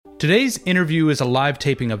Today's interview is a live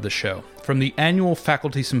taping of the show from the annual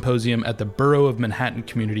faculty symposium at the Borough of Manhattan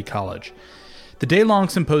Community College. The day-long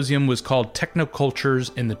symposium was called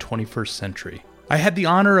Technocultures in the 21st Century. I had the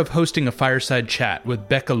honor of hosting a fireside chat with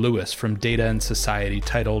Becca Lewis from Data and Society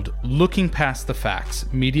titled Looking Past the Facts,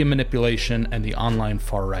 Media Manipulation and the Online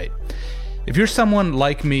Far Right. If you're someone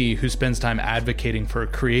like me who spends time advocating for a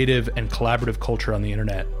creative and collaborative culture on the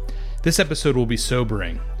internet, this episode will be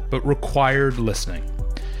sobering, but required listening.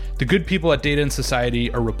 The good people at Data and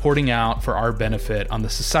Society are reporting out for our benefit on the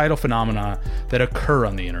societal phenomena that occur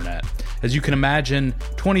on the internet. As you can imagine,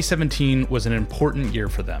 2017 was an important year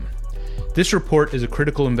for them. This report is a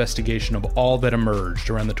critical investigation of all that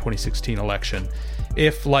emerged around the 2016 election.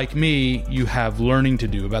 If, like me, you have learning to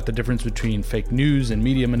do about the difference between fake news and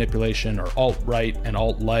media manipulation, or alt-right and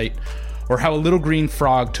alt-light, or how a little green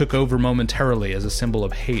frog took over momentarily as a symbol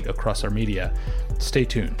of hate across our media, stay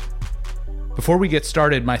tuned. Before we get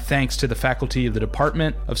started, my thanks to the faculty of the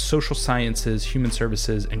Department of Social Sciences, Human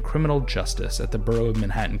Services, and Criminal Justice at the Borough of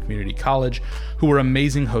Manhattan Community College, who were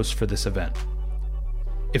amazing hosts for this event.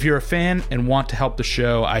 If you're a fan and want to help the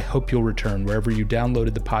show, I hope you'll return wherever you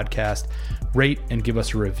downloaded the podcast, rate and give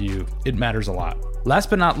us a review. It matters a lot. Last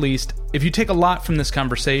but not least, if you take a lot from this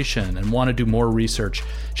conversation and want to do more research,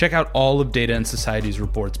 check out all of Data and Society's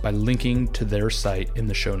reports by linking to their site in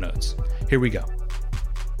the show notes. Here we go.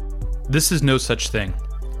 This is No Such Thing,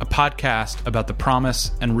 a podcast about the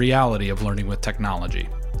promise and reality of learning with technology.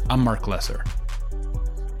 I'm Mark Lesser.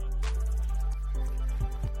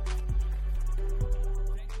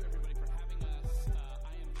 Thank you, everybody, for having us.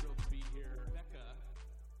 I am thrilled to be here. Becca,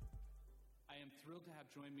 I am thrilled to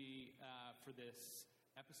have joined me for this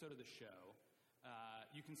episode of the show.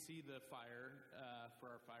 You can see the fire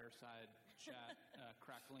for our fireside chat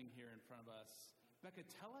crackling here in front of us. Becca,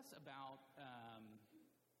 tell us about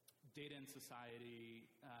Data and Society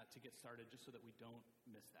to get started, just so that we don't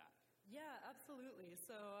miss that. Yeah, absolutely.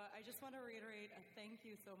 So I just want to reiterate a thank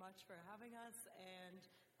you so much for having us, and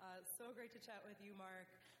so great to chat with you, Mark.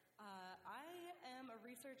 I am a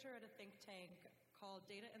researcher at a think tank called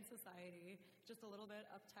Data and Society, just a little bit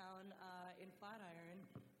uptown in Flatiron,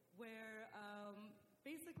 where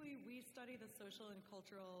basically we study the social and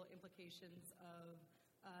cultural implications of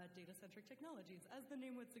data-centric technologies, as the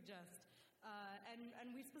name would suggest.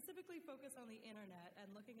 And we specifically focus on the internet and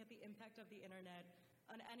looking at the impact of the internet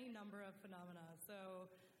on any number of phenomena. So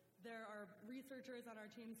there are researchers on our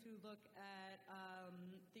teams who look at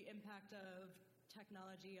the impact of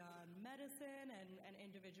technology on medicine and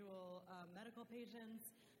individual medical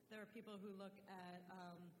patients. There are people who look at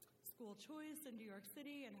school choice in New York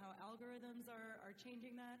City and how algorithms are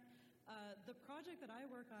changing that. The project that I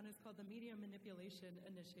work on is called the Media Manipulation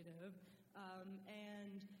Initiative,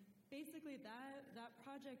 and basically, that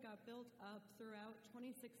project got built up throughout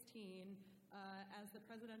 2016 as the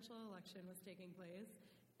presidential election was taking place,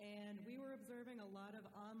 and we were observing a lot of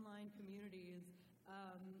online communities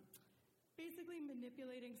basically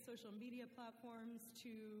manipulating social media platforms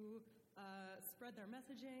to spread their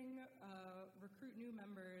messaging, recruit new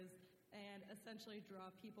members, and essentially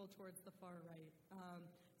draw people towards the far right.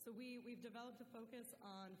 So we've developed a focus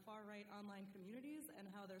on far-right online communities and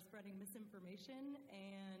how they're spreading misinformation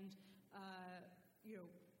and,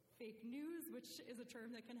 fake news, which is a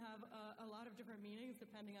term that can have a lot of different meanings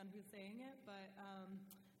depending on who's saying it. But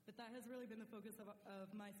that has really been the focus of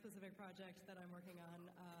my specific project that I'm working on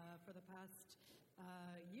for the past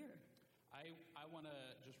year. I want to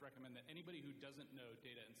just recommend that anybody who doesn't know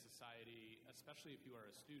Data and Society, especially if you are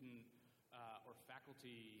a student or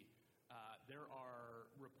faculty, there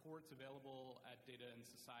are reports available at Data and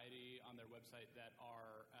Society on their website that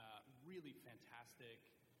are really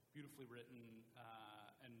fantastic, beautifully written,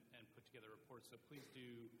 and put together reports. So please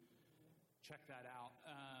do check that out.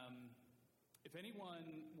 If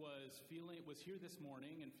anyone was here this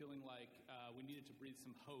morning and feeling like we needed to breathe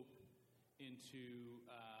some hope into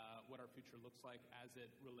what our future looks like as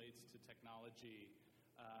it relates to technology,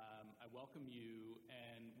 I welcome you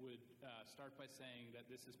and would start by saying that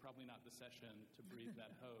this is probably not the session to breathe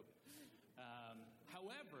that hope.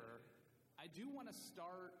 However, I do want to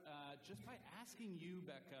start just by asking you,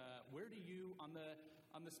 Becca, where do you, on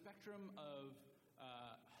the spectrum of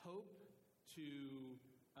hope to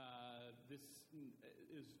this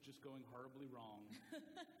is just going horribly wrong,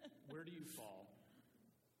 where do you fall?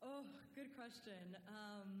 Oh, good question.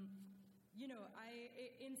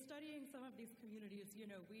 In studying some of these communities,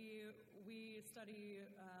 we study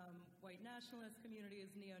white nationalist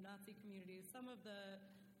communities, neo-Nazi communities, some of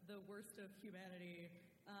the worst of humanity.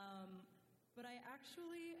 But I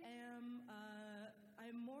actually am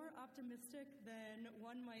I'm more optimistic than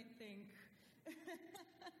one might think.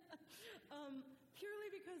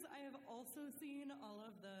 I've also seen all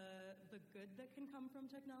of the good that can come from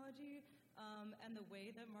technology, and the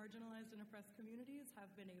way that marginalized and oppressed communities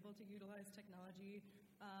have been able to utilize technology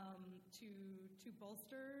to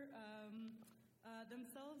bolster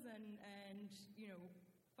themselves and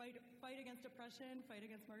fight against oppression, fight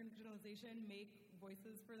against marginalization, make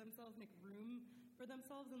voices for themselves, make room for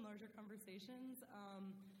themselves in larger conversations.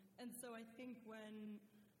 And so I think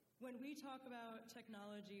when we talk about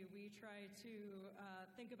technology, we try to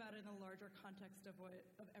think about it in a larger context of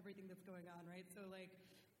everything that's going on, right? So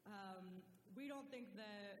we don't think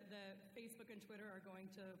that Facebook and Twitter are going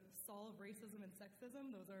to solve racism and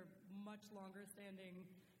sexism. Those are much longer standing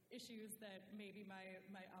issues that maybe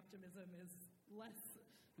my optimism is less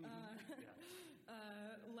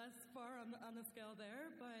less far on the scale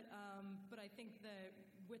there, but I think that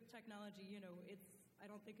with technology, I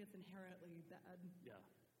don't think it's inherently bad. Yeah.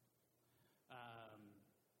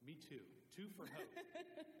 Me too. Two for hope.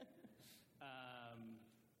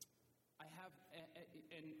 I have,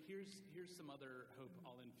 and here's some other hope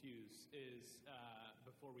I'll infuse is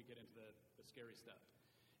before we get into the scary stuff.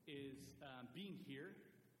 Is being here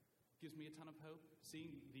gives me a ton of hope.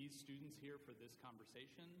 Seeing these students here for this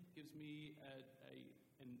conversation gives me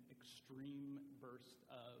an extreme burst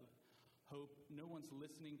of hope. No one's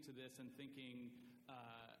listening to this and thinking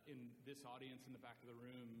in this audience in the back of the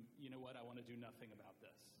room, you know what, I want to do nothing about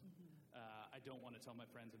this. Mm-hmm. I don't want to tell my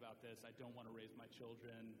friends about this. I don't want to raise my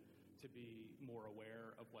children to be more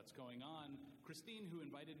aware of what's going on. Christine, who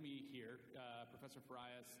invited me here, Professor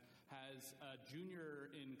Farias, has a junior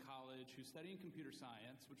in college who's studying computer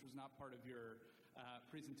science, which was not part of your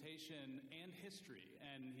presentation, and history.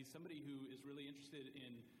 And he's somebody who is really interested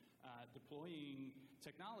in deploying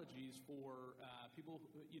technologies for people,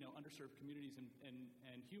 underserved communities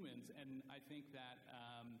and humans. And I think that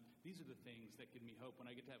these are the things that give me hope when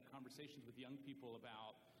I get to have conversations with young people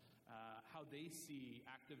about how they see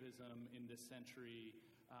activism in this century.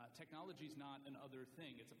 Technology is not an other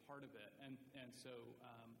thing; it's a part of it, and so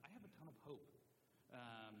I have a ton of hope.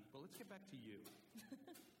 But let's get back to you.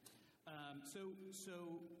 So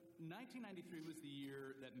 1993 was the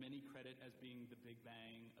year that many credit as being the Big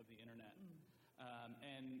Bang of the internet.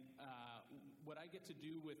 And what I get to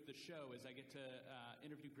do with the show is I get to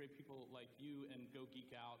interview great people like you and go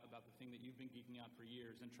geek out about the thing that you've been geeking out for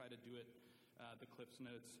years and try to do it the Cliffs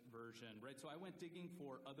Notes version, right? So I went digging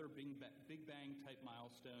for other Big Bang type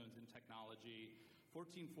milestones in technology.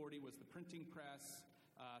 1440 was the printing press.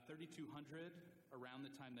 3200, around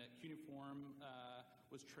the time that cuneiform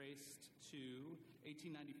was traced to.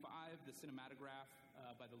 1895, the cinematograph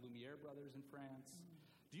by the Lumiere brothers in France.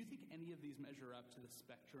 Do you think any of these measure up to the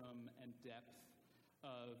spectrum and depth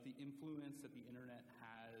of the influence that the internet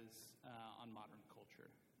has on modern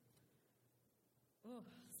culture? Oh,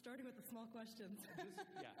 starting with the small questions.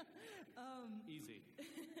 Easy.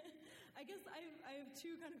 I guess I have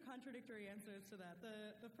two kind of contradictory answers to that.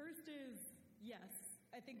 The first is yes,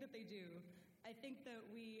 I think that they do. I think that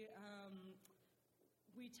we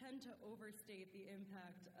tend to overstate the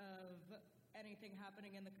impact of anything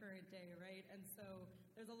happening in the current day, right? And so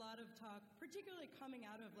there's a lot of talk, particularly coming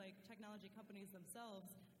out of technology companies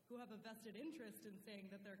themselves, who have a vested interest in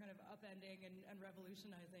saying that they're kind of upending and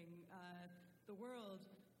revolutionizing the world.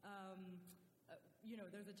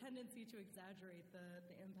 There's a tendency to exaggerate the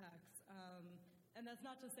impacts. And that's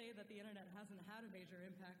not to say that the internet hasn't had a major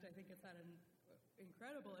impact. I think it's had an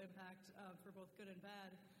incredible impact for both good and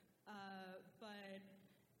bad. But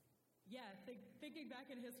yeah, thinking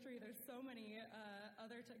back in history, there's so many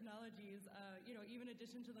other technologies, even in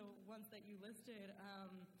addition to the ones that you listed,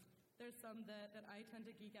 there's some that I tend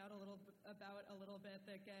to geek out a little bit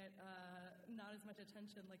that get not as much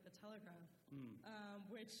attention, like the telegraph,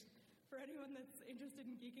 which for anyone that's interested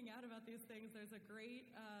in geeking out about these things, there's a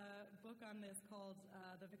great book on this called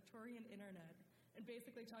The Victorian Internet, and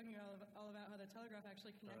basically talking all about how the telegraph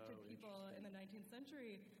actually connected people in the 19th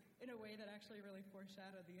century in a way that actually really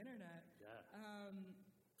foreshadowed the internet. Yeah.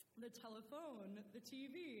 The telephone, the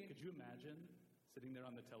TV. Could you imagine sitting there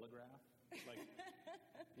on the telegraph,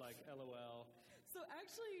 like LOL? So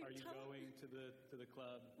actually, are you going to the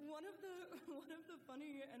club? One of the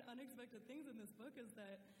funny and unexpected things in this book is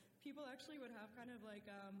that people actually would have kind of like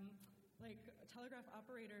telegraph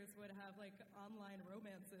operators would have online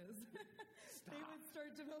romances. They would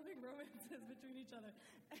start developing romances between each other.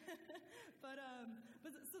 but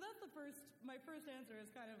so that's my first answer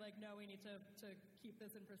is kind of no, we need to keep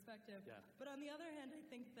this in perspective. Yeah. But on the other hand, I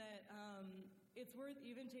think that it's worth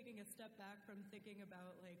even taking a step back from thinking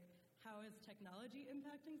about how is technology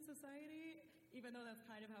impacting society, even though that's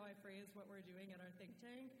kind of how I phrase what we're doing at our think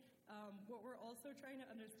tank, What we're also trying to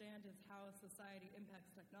understand is how society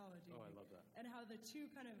impacts technology. Oh, I love that. And how the two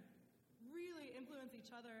kind of really influence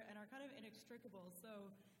each other and are kind of inextricable.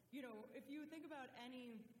 So, if you think about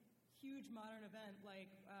any huge modern event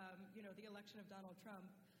like, the election of Donald Trump,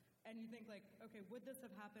 and you think like, okay, would this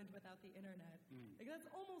have happened without the internet? Like, that's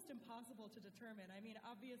almost impossible to determine. I mean,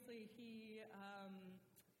 obviously he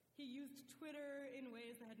used Twitter in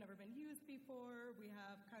ways that had never been used before. We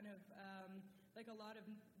have kind of like a lot of,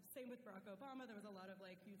 same with Barack Obama, there was a lot of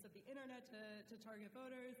like use of the internet to target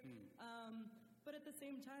voters. But at the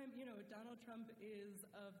same time, Donald Trump is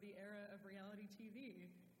of the era of reality TV,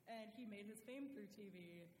 and he made his fame through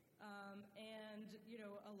TV. And,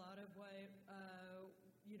 a lot of what,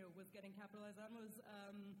 was getting capitalized on was,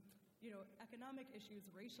 economic issues,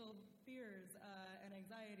 racial fears and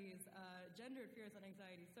anxieties, gendered fears and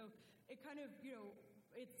anxieties. So it kind of,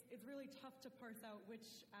 it's really tough to parse out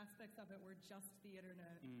which aspects of it were just the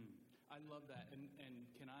internet. I love that. And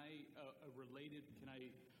can I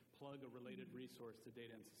plug a related resource to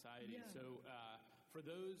Data and Society? Yeah. So for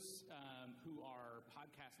those who are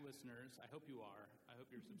podcast listeners, I hope you are. I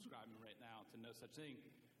hope you're subscribing right now to No Such Thing.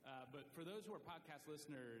 But for those who are podcast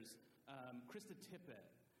listeners, Krista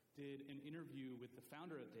Tippett did an interview with the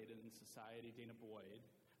founder of Data and Society, Dana Boyd,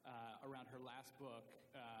 around her last book,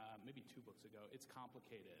 maybe 2 books ago. It's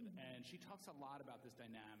Complicated. And she talks a lot about this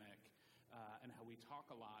dynamic and how we talk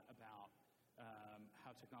a lot about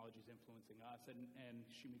how technology is influencing us. And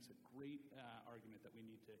she makes a great argument that we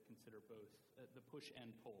need to consider both the push and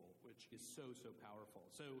pull, which is so, so powerful.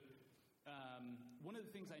 So one of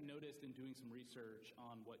the things I noticed in doing some research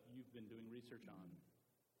on what you've been doing research on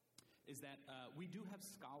is that we do have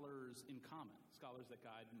scholars in common, scholars that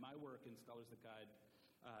guide my work and scholars that guide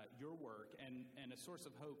your work, and a source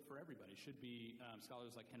of hope for everybody should be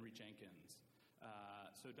scholars like Henry Jenkins.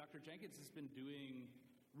 So Dr. Jenkins has been doing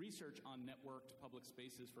research on networked public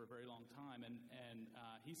spaces for a very long time, and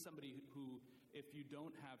he's somebody who, if you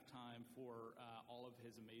don't have time for all of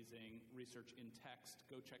his amazing research in text,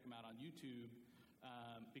 go check him out on YouTube,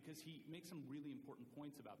 because he makes some really important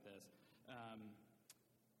points about this.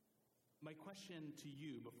 My question to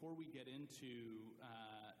you, before we get into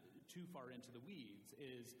too far into the weeds,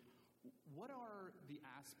 is what are the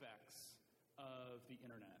aspects of the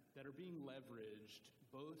internet that are being leveraged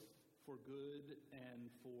both for good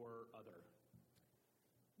and for other?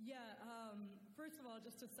 Yeah, first of all,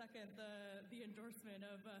 just to second the endorsement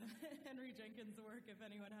of Henry Jenkins' work. If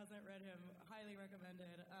anyone hasn't read him, highly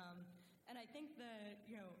recommended. And I think that,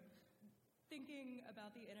 thinking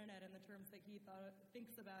about the internet in the terms that he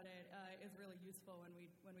thinks about it is really useful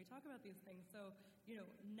when we talk about these things. So,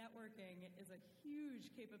 networking is a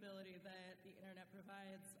huge capability that the internet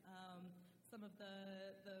provides. Some of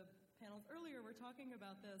the panels earlier were talking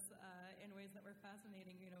about this in ways that were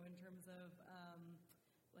fascinating, in terms of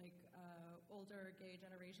older gay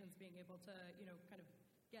generations being able to, kind of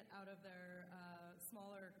get out of their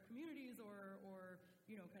smaller communities or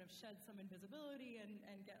kind of shed some invisibility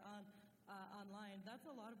and get online. That's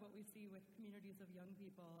a lot of what we see with communities of young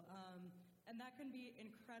people. And that can be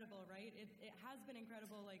incredible, right? It has been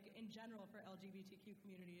incredible, in general, for LGBTQ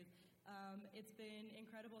communities. It's been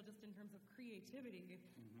incredible just in terms of creativity.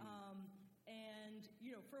 And,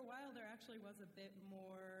 for a while there actually was a bit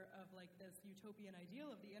more of this utopian ideal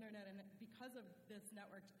of the internet, and because of this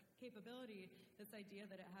networked capability, this idea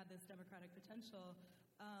that it had this democratic potential.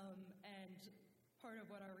 And part of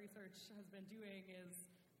what our research has been doing is,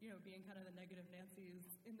 being kind of the negative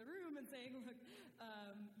Nancy's in the room and saying, look,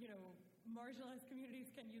 marginalized communities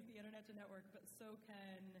can use the internet to network, but so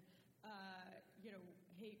can,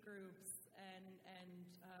 hate groups and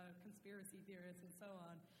conspiracy theorists and so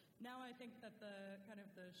on. Now I think that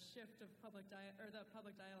the shift of public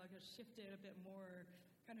dialogue has shifted a bit more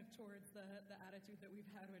kind of towards the attitude that we've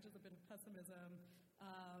had, which is a bit of pessimism.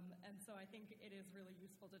 And so I think it is really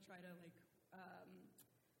useful to try to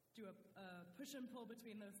do a push and pull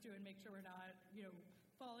between those two and make sure we're not,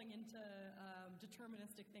 falling into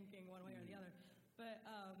deterministic thinking one way or the other. But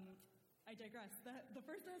I digress. The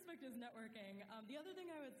first aspect is networking. The other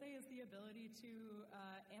thing I would say is the ability to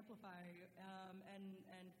amplify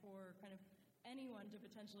and for kind of anyone to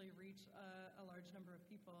potentially reach a large number of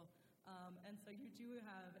people. And so you do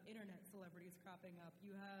have internet celebrities cropping up.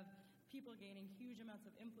 You have people gaining huge amounts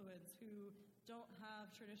of influence who don't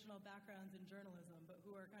have traditional backgrounds in journalism, but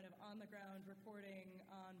who are kind of on the ground reporting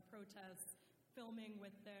on protests, filming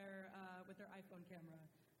with their iPhone camera.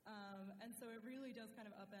 And so it really does kind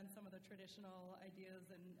of upend some of the traditional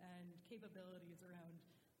ideas and capabilities around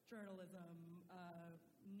journalism,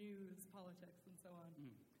 news, politics, and so on.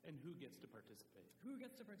 And who gets to participate? Who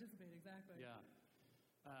gets to participate, exactly. Yeah.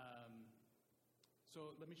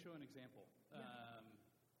 So let me show an example.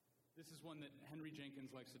 This is one that Henry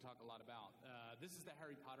Jenkins likes to talk a lot about. This is the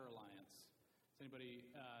Harry Potter Alliance. Does anybody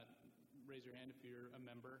raise your hand if you're a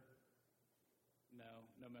member?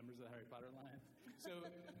 No members of the Harry Potter Alliance.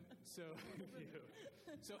 So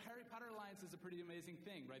Harry Potter Alliance is a pretty amazing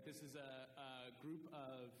thing, right? This is a group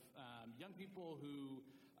of young people who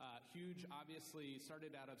obviously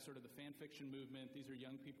started out of sort of the fan fiction movement. These are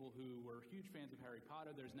young people who were huge fans of Harry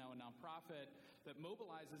Potter. There's now a nonprofit that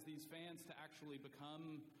mobilizes these fans to actually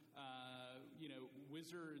become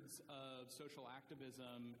wizards of social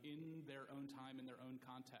activism in their own time, in their own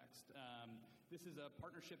context. This is a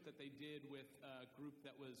partnership that they did with a group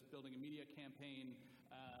that was building a media campaign.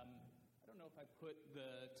 I don't know if I put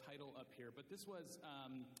the title up here, but this was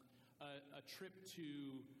a trip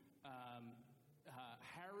to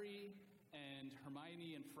Harry and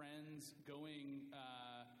Hermione and friends going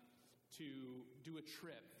to do a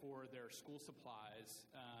trip for their school supplies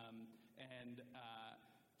and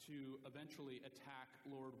to eventually attack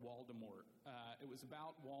Lord Voldemort. It was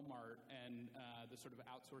about Walmart and the sort of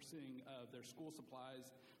outsourcing of their school supplies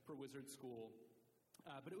for Wizard School.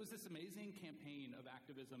 But it was this amazing campaign of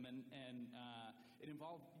activism, and it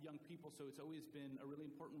involved young people, so it's always been a really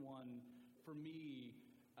important one for me.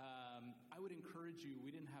 I would encourage you, we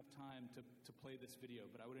didn't have time to play this video,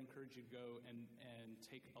 but I would encourage you to go and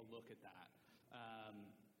take a look at that.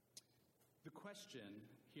 The question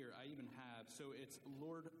here I even have, so it's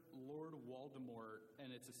Lord Voldemort,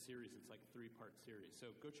 and it's a series. It's like a 3-part series.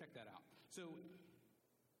 So go check that out. So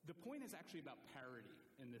the point is actually about parody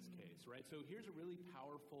in this case, right? So here's a really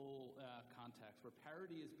powerful context where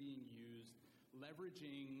parody is being used,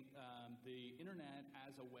 leveraging the internet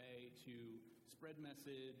as a way to spread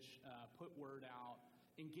message, put word out,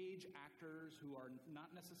 engage actors who are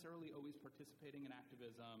not necessarily always participating in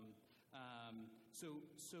activism. So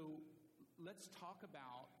let's talk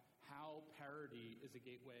about how parody is a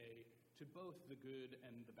gateway to both the good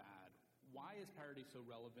and the bad. Why is parody so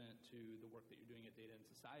relevant to the work that you're doing at Data and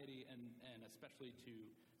Society, and especially to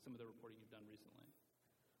some of the reporting you've done recently?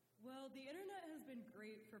 Well, the internet has been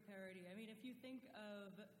great for parody. I mean, if you think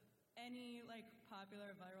of any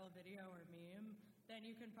popular viral video or meme, then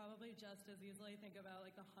you can probably just as easily think about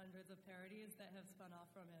the hundreds of parodies that have spun off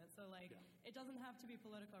from it. So It doesn't have to be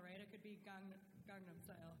political, right? It could be Gangnam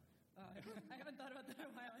Style. I haven't thought about that in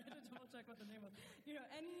a while. I had to double check what the name was.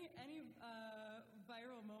 Any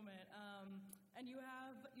viral moment, and you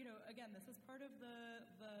have, again, this is part of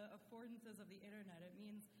the affordances of the internet. It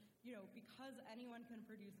means, because anyone can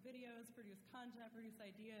produce videos, produce content, produce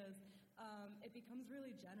ideas, it becomes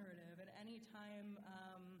really generative. At any time,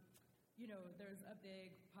 there's a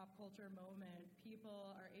big pop culture moment,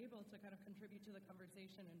 people are able to kind of contribute to the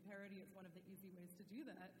conversation, and parody is one of the easy ways to do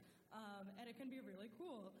that. And it can be really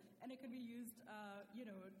cool, and it can be used,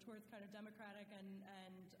 towards kind of democratic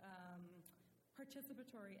and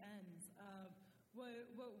participatory ends.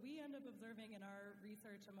 What we end up observing in our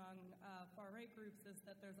research among far-right groups is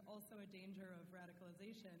that there's also a danger of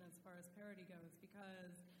radicalization as far as parody goes,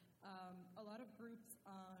 because a lot of groups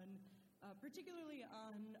particularly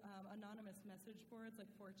on anonymous message boards like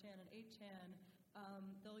 4chan and 8chan,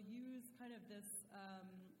 they'll use kind of this,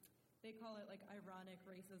 they call it ironic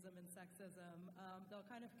racism and sexism. They'll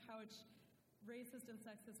kind of couch racist and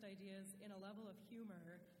sexist ideas in a level of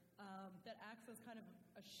humor that acts as kind of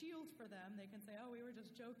a shield for them. They can say, oh, we were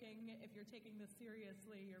just joking. If you're taking this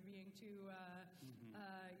seriously, you're being too,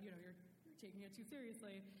 you're taking it too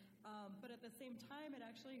seriously. But at the same time, it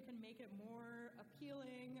actually can make it more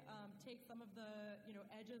appealing, take some of the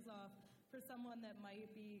edges off for someone that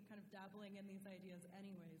might be kind of dabbling in these ideas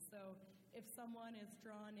anyway. So if someone is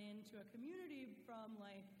drawn into a community from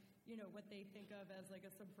what they think of as a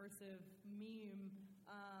subversive meme,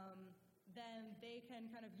 then they can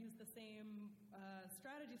kind of use the same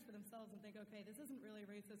strategies for themselves and think, okay, this isn't really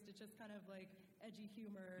racist, it's just kind of edgy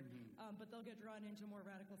humor, but they'll get drawn into more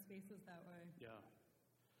radical spaces that way. Yeah.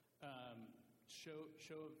 Show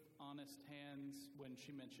of honest hands when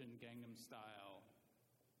she mentioned Gangnam Style.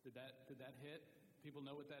 Did that hit? People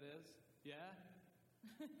know what that is? Yeah?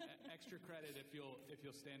 Extra credit if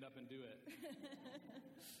you'll stand up and do it.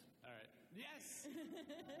 All right. Yes!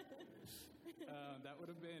 That would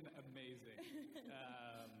have been amazing.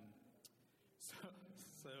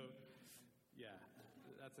 So yeah,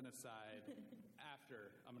 that's an aside.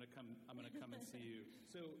 After I'm gonna come and see you.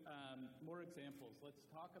 So more examples. Let's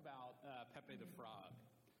talk about Pepe the Frog.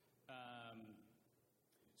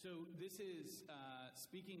 So this is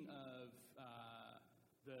speaking of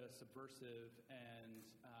the subversive, and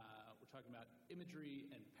we're talking about imagery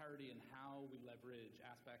and parody and how we leverage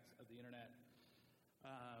aspects of the internet.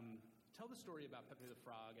 Tell the story about Pepe the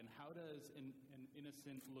Frog, and how does an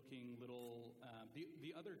innocent-looking little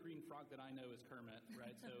the other green frog that I know is Kermit,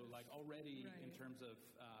 right? So like already Right. in terms of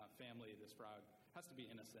family, this frog has to be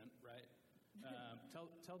innocent, right?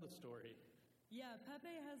 Tell the story. Yeah,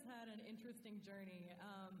 Pepe has had an interesting journey.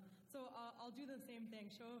 So I'll do the same thing.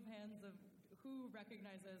 Show of hands of who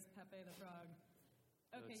recognizes Pepe the Frog.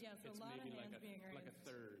 Okay, it's, yeah, so it's a lot of maybe hands like being raised. like a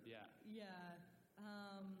third, yeah. Yeah,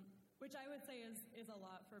 which I would say is a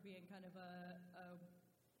lot for being kind of a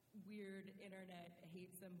weird internet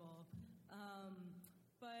hate symbol.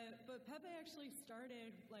 But Pepe actually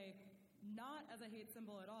started like not as a hate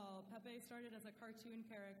symbol at all. Pepe started as a cartoon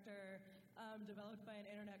character developed by an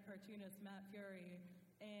internet cartoonist, Matt Fury,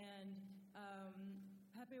 and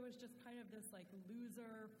Pepe was just kind of this like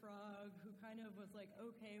loser frog who kind of was like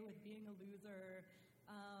okay with being a loser.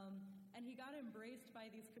 And he got embraced by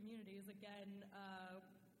these communities. Again,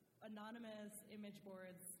 anonymous image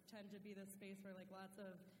boards tend to be the space where like lots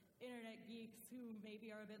of internet geeks who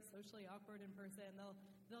maybe are a bit socially awkward in person,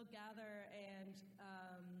 they'll gather and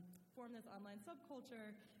form this online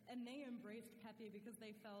subculture, and they embraced Pepe because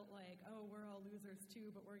they felt like, oh, we're all losers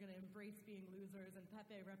too, but we're going to embrace being losers, and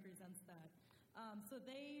Pepe represents that. So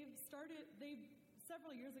they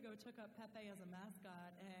several years ago took up Pepe as a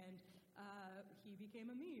mascot, and he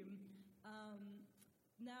became a meme.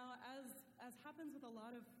 Now, as happens with a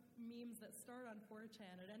lot of memes that start on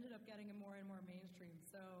 4chan, it ended up getting more and more mainstream.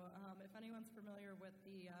 So if anyone's familiar with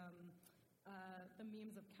the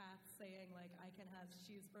memes of cats saying like "I can have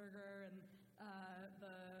cheeseburger" and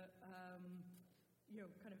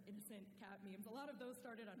kind of innocent cat memes, a lot of those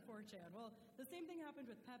started on 4chan. Well, the same thing happened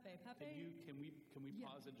with Pepe. Can we Yeah.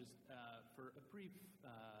 pause and just for a brief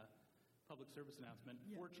public service announcement?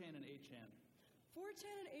 Yeah. 4chan and 8chan.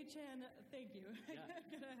 4chan and 8chan, thank you. Yeah.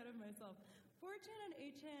 I got ahead of myself. 4chan and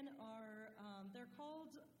 8chan are, they're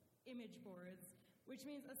called image boards, which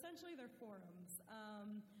means essentially they're forums.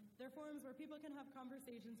 They're forums where people can have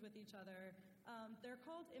conversations with each other. They're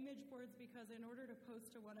called image boards because in order to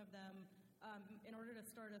post to one of them, in order to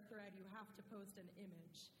start a thread, you have to post an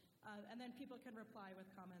image. And then people can reply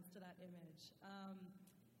with comments to that image.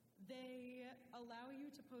 They allow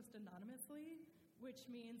you to post anonymously, which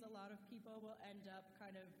means a lot of people will end up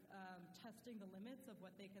kind of testing the limits of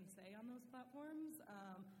what they can say on those platforms.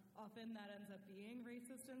 Often that ends up being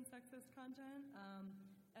racist and sexist content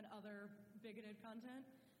and other bigoted content.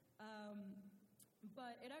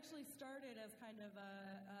 But it actually started as kind of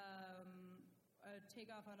a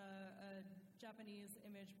takeoff on a Japanese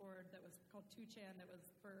image board that was called 2chan that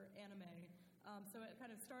was for anime. So it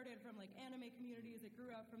kind of started from like anime communities. It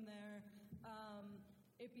grew out from there.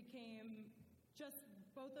 It became just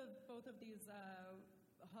both of these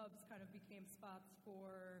hubs kind of became spots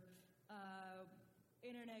for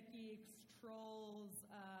internet geeks, trolls,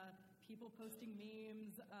 people posting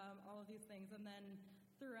memes, all of these things. And then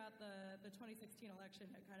throughout the 2016 election,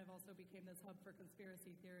 it kind of also became this hub for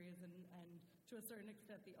conspiracy theories and to a certain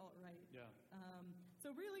extent the alt-right. Yeah.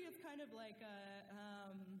 So really it's kind of like a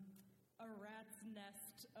rat's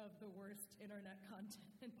nest of the worst internet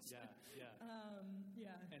content. Yeah.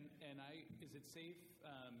 Yeah. And is it safe?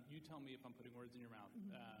 You tell me if I'm putting words in your mouth.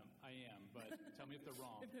 I am, but tell me if they're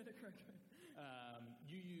wrong. If they're the correct one.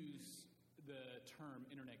 You use the term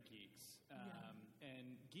internet geeks,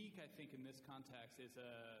 and geek, I think, in this context is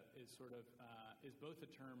both a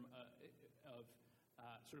term of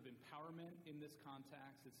sort of empowerment in this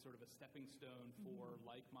context. It's sort of a stepping stone for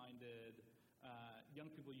like-minded young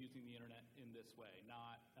people using the internet in this way,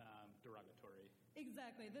 not derogatory.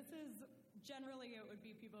 Exactly. This is generally it would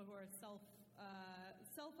be people who are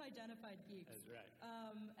self-identified geeks. That's right.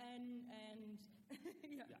 And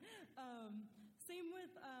yeah. Same with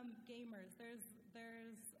gamers. There's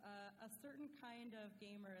a certain kind of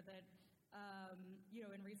gamer that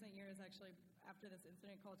in recent years, actually, after this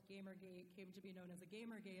incident called Gamergate, came to be known as a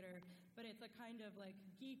Gamergator. But it's a kind of like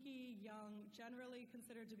geeky, young, generally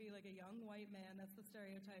considered to be like a young white man. That's the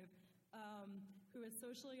stereotype. Who is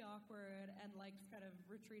socially awkward and likes kind of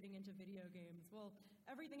retreating into video games. Well,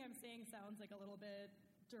 everything I'm saying sounds like a little bit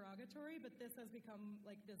derogatory, but this has become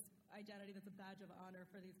like this identity that's a badge of honor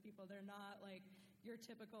for these people. They're not like your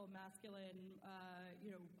typical masculine,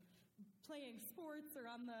 playing sports or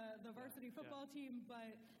on the varsity football team,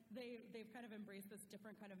 but they've kind of embraced this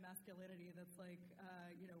different kind of masculinity that's like,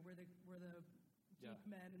 we're the geek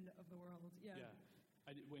men of the world. Yeah.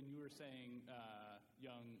 When you were saying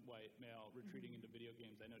young white male retreating into video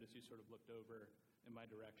games, I noticed you sort of looked over in my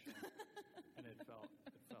direction, and it felt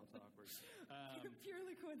awkward.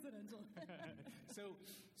 Purely coincidental. So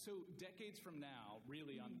decades from now,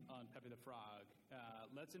 really on Pepe the Frog,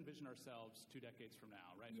 let's envision ourselves 2 decades from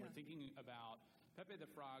now, right? Yeah. We're thinking about Pepe the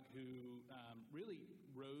Frog, who really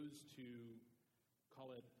rose to,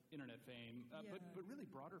 call it internet fame, but really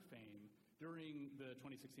broader fame during the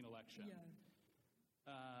 2016 election. Yeah.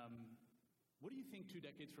 What do you think 2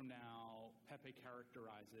 decades from now Pepe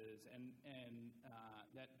characterizes and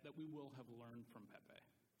that we will have learned from Pepe?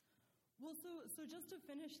 Well, so just to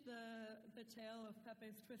finish the tale of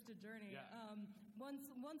Pepe's twisted journey, once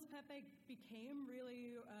Pepe became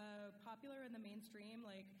really popular in the mainstream,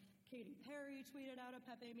 like Katy Perry tweeted out a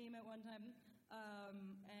Pepe meme at one time,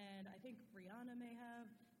 and I think Rihanna may have.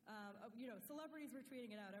 Celebrities were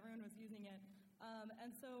tweeting it out. Everyone was using it.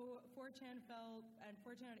 And so 4chan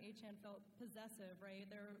and 8chan felt possessive, right?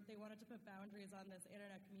 They wanted to put boundaries on this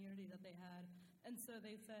internet community that they had. And so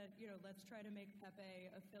they said, let's try to make Pepe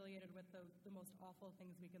affiliated with the most awful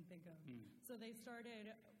things we can think of. So they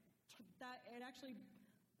started that, and actually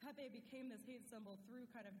Pepe became this hate symbol through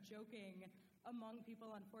kind of joking among people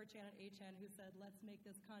on 4chan and 8chan who said, let's make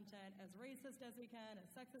this content as racist as we can, as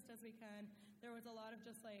sexist as we can. There was a lot of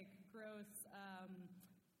just like gross,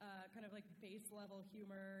 kind of like base level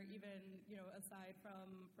humor, even, aside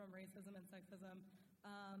from racism and sexism.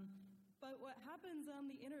 But what happens on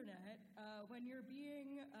the internet, when you're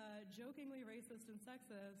being jokingly racist and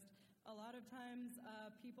sexist, a lot of times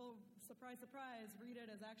people, surprise, surprise, read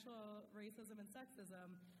it as actual racism and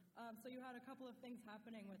sexism. So you had a couple of things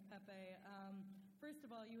happening with Pepe. First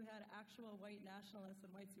of all, you had actual white nationalists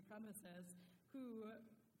and white supremacists who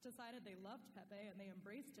decided they loved Pepe and they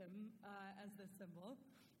embraced him as this symbol.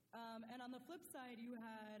 And on the flip side, you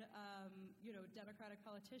had, Democratic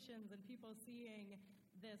politicians and people seeing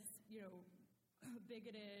this,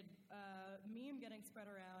 bigoted meme getting spread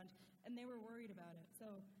around, and they were worried about it.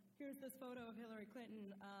 So here's this photo of Hillary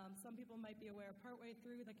Clinton. Some people might be aware, partway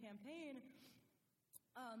through the campaign,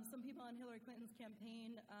 some people on Hillary Clinton's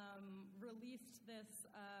campaign released this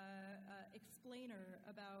explainer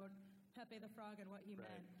about Pepe the Frog and what he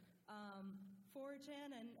meant.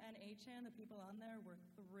 4chan and 8chan, the people on there, were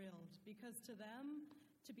thrilled because to them,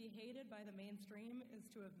 to be hated by the mainstream is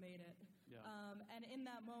to have made it. Yeah. And in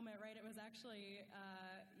that moment, right, it was actually,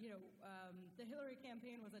 the Hillary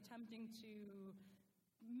campaign was attempting to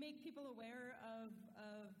make people aware of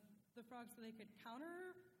the frog so they could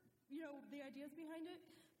counter, the ideas behind it.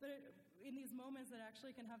 But in these moments, it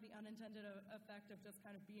actually can have the unintended effect of just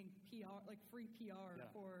kind of being PR, like free PR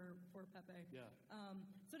for Pepe. Yeah.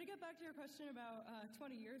 So to get back to your question about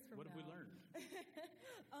 20 years from now. What have we learned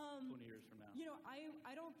 20 years from now?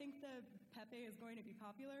 I don't think that Pepe is going to be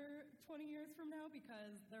popular 20 years from now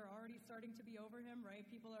because they're already starting to be over him, right?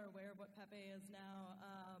 People are aware of what Pepe is now.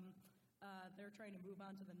 They're trying to move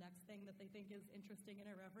on to the next thing that they think is interesting and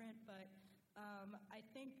irreverent. But I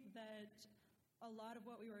think that a lot of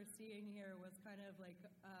what we were seeing here was kind of like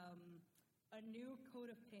a new coat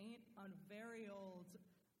of paint on very old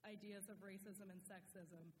ideas of racism and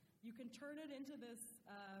sexism. You can turn it into this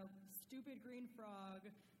stupid green frog.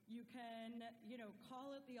 You can,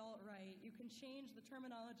 call it the alt-right. You can change the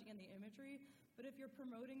terminology and the imagery. But if you're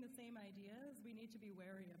promoting the same ideas, we need to be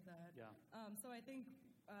wary of that. Yeah. So I think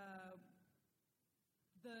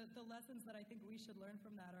the lessons that I think we should learn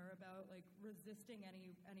from that are about like resisting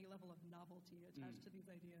any level of novelty attached to these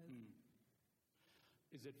ideas.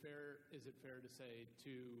 Is it fair to say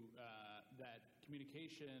too that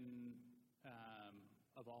communication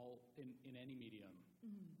of all in any medium,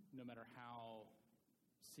 no matter how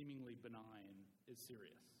seemingly benign, is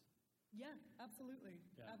serious? Yeah, absolutely.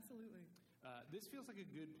 Yeah. Absolutely. This feels like a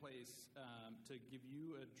good place to give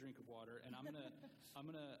you a drink of water, and I'm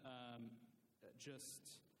gonna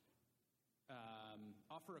just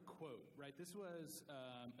offer a quote. Right, this was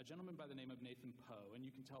a gentleman by the name of Nathan Poe, and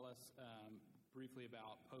you can tell us briefly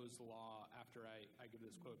about Poe's law after I give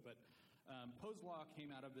this quote. But Poe's law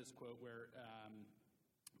came out of this quote where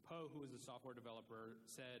Poe, who was a software developer,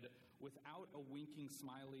 said, "Without a winking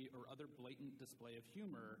smiley or other blatant display of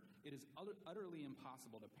humor, it is utterly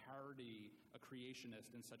impossible to parody a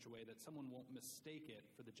creationist in such a way that someone won't mistake it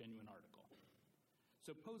for the genuine article."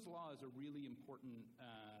 So Poe's law is a really important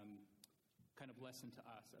kind of lesson to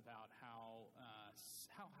us about how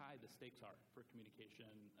high the stakes are for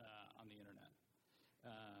communication on the internet.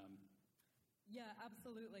 Yeah,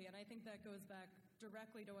 absolutely. And I think that goes back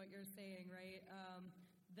directly to what you're saying, right?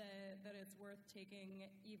 That it's worth taking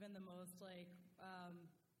even the most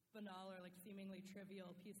banal or seemingly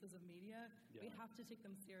trivial pieces of media. Yeah. We have to take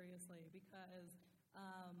them seriously because,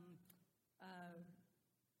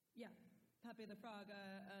 Pepe the Frog,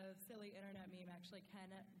 a silly internet meme, actually can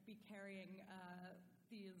be carrying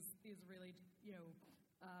these really,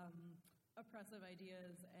 oppressive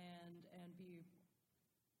ideas and be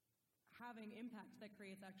having impact that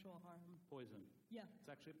creates actual harm. Poison. Yeah. It's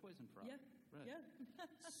actually a poison frog. Yeah. Right. Yeah.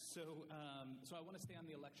 So I want to stay on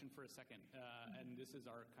the election for a second, and this is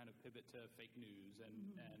our kind of pivot to fake news.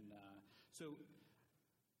 So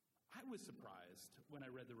I was surprised when I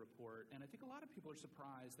read the report, and I think a lot of people are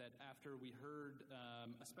surprised that after we heard,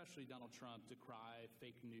 especially Donald Trump, decry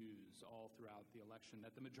fake news all throughout the election,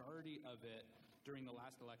 that the majority of it during the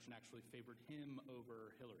last election actually favored him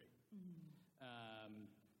over Hillary.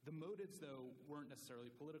 The motives, though, weren't necessarily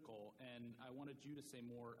political, and I wanted you to say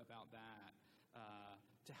more about that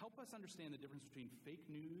to help us understand the difference between fake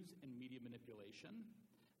news and media manipulation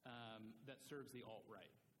that serves the alt-right.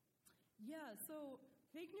 Yeah, so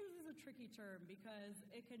fake news is a tricky term because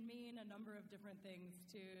it can mean a number of different things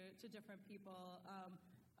to different people.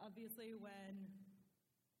 Obviously, when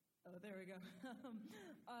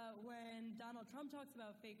Donald Trump talks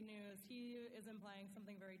about fake news, he is implying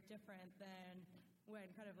something very different than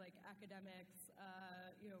when kind of like academics,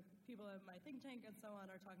 people in my think tank and so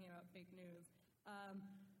on are talking about fake news.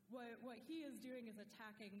 What he is doing is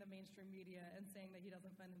attacking the mainstream media and saying that he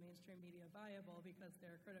doesn't find the mainstream media viable because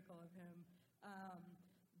they're critical of him.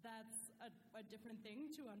 That's a different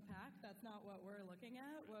thing to unpack. That's not what we're looking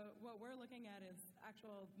at. What we're looking at is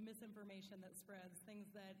actual misinformation that spreads,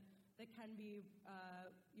 things that can be,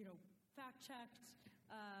 fact-checked,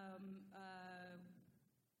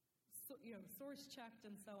 source-checked,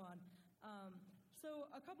 and so on.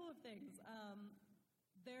 So a couple of things.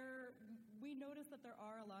 We notice that there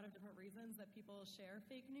are a lot of different reasons that people share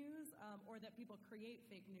fake news or that people create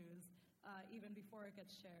fake news even before it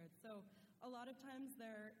gets shared. So a lot of times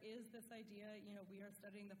there is this idea, we are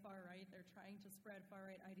studying the far right, they're trying to spread far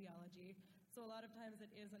right ideology. So a lot of times it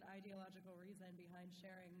is an ideological reason behind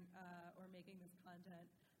sharing or making this content.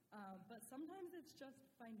 But sometimes it's just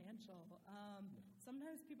financial.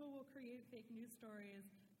 Sometimes people will create fake news stories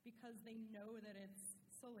because they know that it's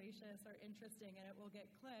salacious or interesting and it will get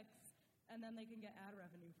clicks, and then they can get ad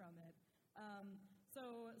revenue from it.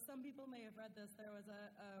 So some people may have read this. There was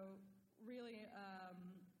a really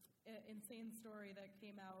insane story that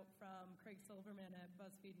came out from Craig Silverman at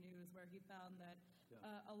BuzzFeed News, where he found that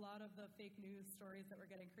a lot of the fake news stories that were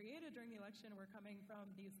getting created during the election were coming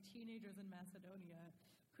from these teenagers in Macedonia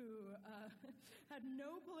who had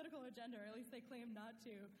no political agenda, or at least they claimed not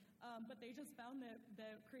to, but they just found that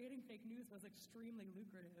creating fake news was extremely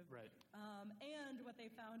lucrative. Right. And what they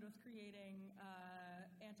found was creating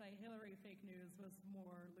anti-Hillary fake news was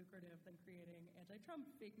more lucrative than creating anti-Trump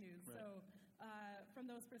fake news. Right. So from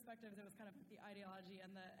those perspectives, it was kind of the ideology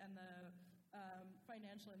and the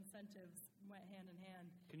financial incentives went hand in hand.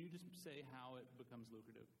 Can you just say how it becomes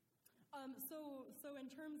lucrative? So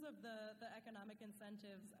in terms of the economic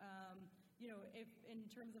incentives, if in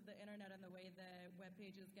terms of the internet and the way the web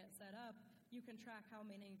pages get set up, you can track how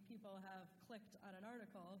many people have clicked on an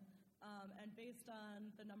article, and based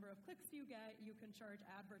on the number of clicks you get, you can charge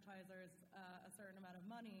advertisers a certain amount of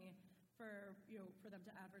money for them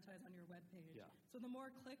to advertise on your web page. Yeah. So the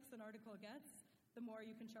more clicks an article gets, the more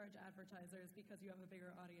you can charge advertisers because you have a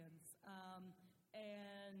bigger audience.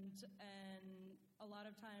 And a lot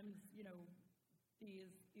of times,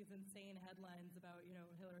 these insane headlines about,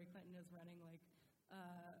 Hillary Clinton is running like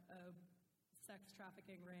a sex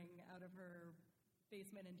trafficking ring out of her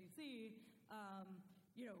basement in DC,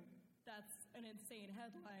 that's an insane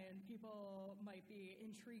headline. People might be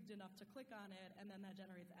intrigued enough to click on it, and then that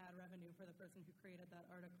generates ad revenue for the person who created that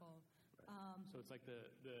article. Right. So it's like the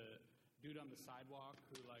dude on the sidewalk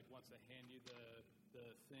who wants to hand you the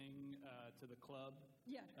thing to the club.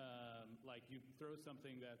 Yeah. Like you throw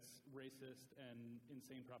something that's racist and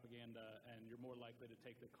insane propaganda, and you're more likely to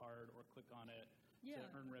take the card or click on it to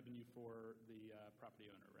earn revenue for the property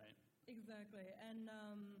owner, right? Exactly. And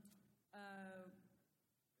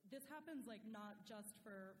this happens not just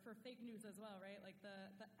for fake news as well, right? Like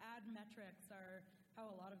the ad metrics are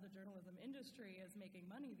how a lot of the journalism industry is making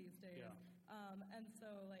money these days. Yeah. And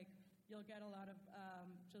so you'll get a lot of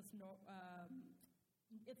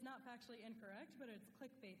it's not factually incorrect, but it's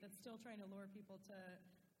clickbait that's still trying to lure people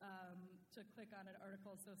to click on an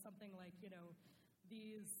article. So something like,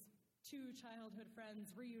 these two childhood friends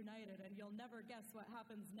reunited, and you'll never guess what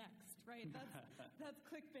happens next, right? That's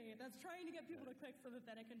clickbait. That's trying to get people to click so that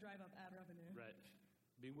then it can drive up ad revenue. Right.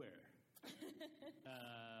 Beware.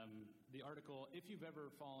 The article, if you've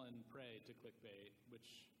ever fallen prey to clickbait,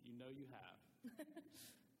 which you have.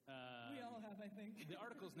 We all have, I think. The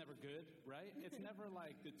article's never good, right? It's never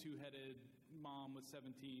like the two-headed mom with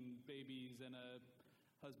 17 babies and a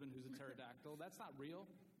husband who's a pterodactyl. That's not real.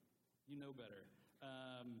 You know better.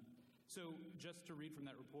 So just to read from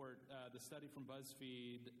that report, the study from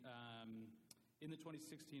BuzzFeed, in the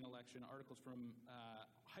 2016 election, articles from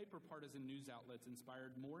hyper-partisan news outlets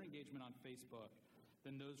inspired more engagement on Facebook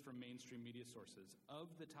than those from mainstream media sources. Of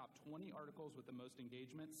the top 20 articles with the most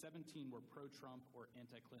engagement, 17 were pro-Trump or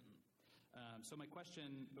anti-Clinton. So my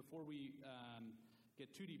question, before we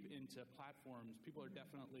get too deep into platforms, people are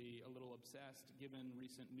definitely a little obsessed given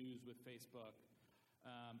recent news with Facebook.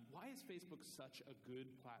 Why is Facebook such a good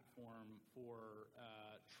platform for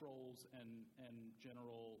trolls and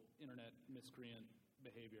general internet miscreant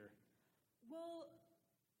behavior? Well,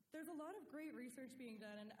 there's a lot of great research being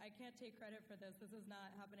done, and I can't take credit for this. This is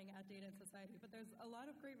not happening at Data and Society, but there's a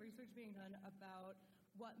lot of great research being done about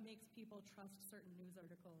what makes people trust certain news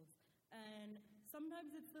articles. And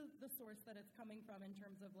sometimes it's the source that it's coming from in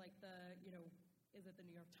terms of like is it the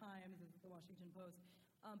New York Times, is it the Washington Post?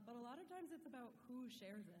 But a lot of times it's about who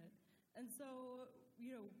shares it. And so,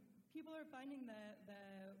 people are finding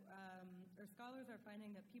or scholars are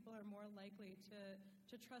finding that people are more likely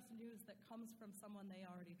to trust news that comes from someone they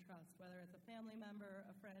already trust, whether it's a family member,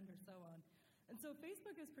 a friend, or so on. And so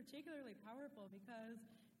Facebook is particularly powerful because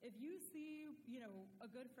if you see, a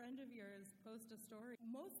good friend of yours post a story,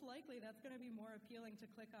 most likely that's going to be more appealing to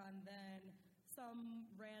click on than some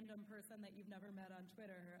random person that you've never met on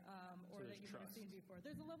Twitter or that you've never seen before.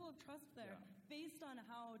 There's a level of trust there based on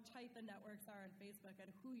how tight the networks are on Facebook and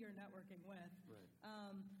who you're networking with. Right.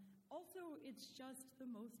 Also, it's just the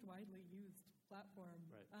most widely used platform.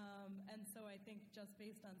 Right. And so I think just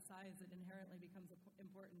based on size, it inherently becomes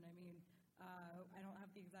important. I mean, I don't have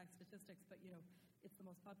the exact statistics, but, it's the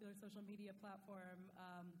most popular social media platform.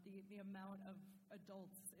 The amount of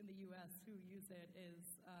adults in the U.S. who use it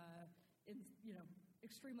is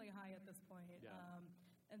extremely high at this point. Yeah.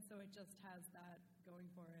 And so it just has that going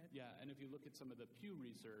for it. Yeah, and if you look at some of the Pew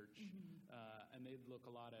research, and they look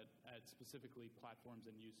a lot at specifically platforms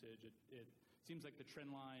and usage, it seems like the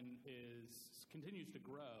trend line continues to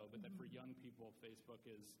grow, but that for young people, Facebook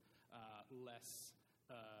is less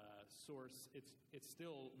source. It's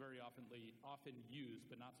still very often used,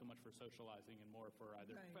 but not so much for socializing and more for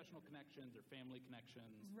either professional connections or family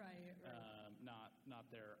connections. Right. Not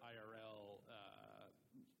their IRL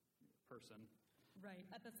person. Right.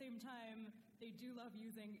 At the same time, they do love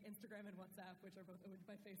using Instagram and WhatsApp, which are both owned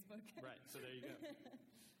by Facebook. Right. So there you go.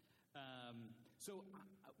 So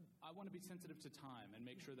I want to be sensitive to time and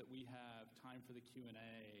make sure that we have time for the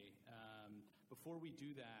Q&A. Before we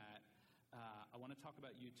do that, I want to talk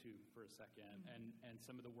about YouTube for a second and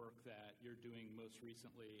some of the work that you're doing most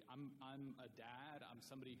recently. I'm a dad. I'm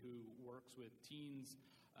somebody who works with teens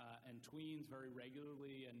and tweens very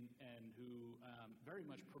regularly and who very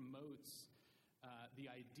much promotes the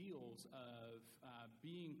ideals of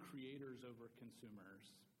being creators over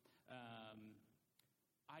consumers.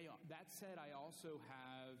 That said, I also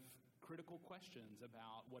have critical questions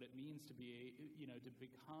about what it means to be, to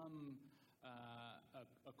become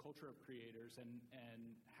a culture of creators and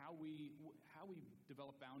how we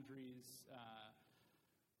develop boundaries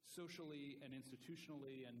socially and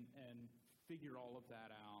institutionally and figure all of that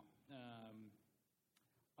out.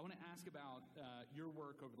 I want to ask about your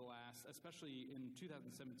work over the last, especially in 2017,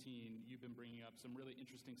 you've been bringing up some really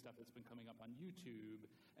interesting stuff that's been coming up on YouTube,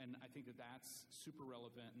 and I think that that's super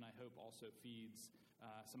relevant and I hope also feeds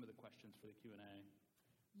some of the questions for the Q&A.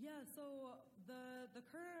 Yeah, so the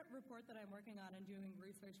current report that I'm working on and doing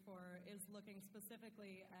research for is looking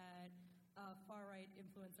specifically at far-right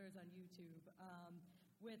influencers on YouTube,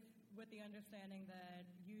 with the understanding that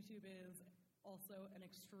YouTube is also an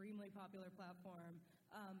extremely popular platform.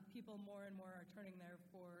 People more and more are turning there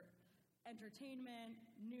for entertainment,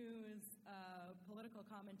 news, political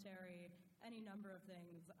commentary, any number of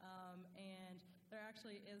things. And there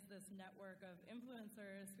actually is this network of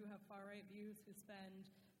influencers who have far-right views, who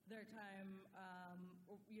spend their time,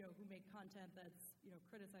 who make content that's,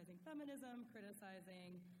 criticizing feminism,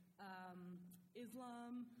 criticizing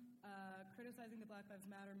Islam, criticizing the Black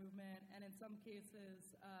Lives Matter movement, and in some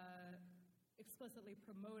cases, explicitly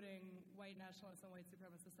promoting white nationalist and white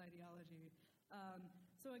supremacist ideology.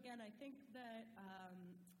 So again, I think that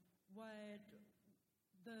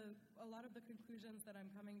a lot of the conclusions that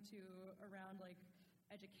I'm coming to around like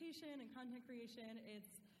education and content creation,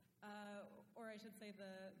 or I should say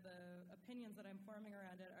the opinions that I'm forming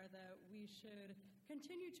around it are that we should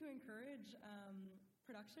continue to encourage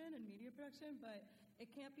production and media production, but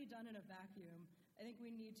it can't be done in a vacuum. I think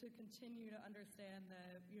we need to continue to understand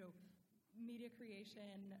that, media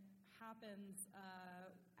creation happens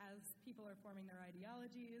as people are forming their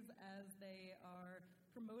ideologies, as they are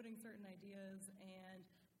promoting certain ideas, and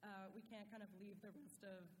we can't kind of leave the rest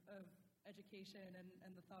of education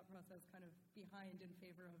and the thought process kind of behind in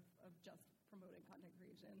favor of just promoting content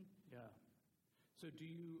creation. Yeah. So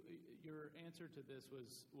your answer to this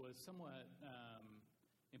was somewhat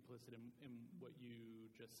implicit in what you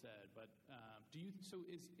just said, but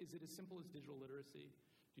is it as simple as digital literacy?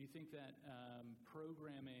 Do you think that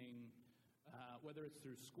programming, whether it's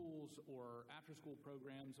through schools or after-school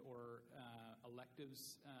programs or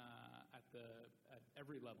electives at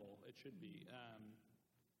every level, it should be,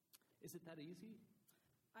 is it that easy?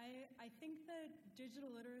 I think that digital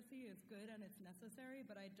literacy is good and it's necessary,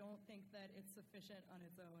 but I don't think that it's sufficient on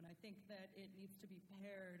its own. I think that it needs to be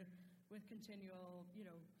paired with continual,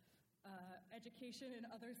 education in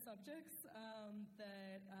other subjects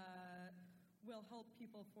that will help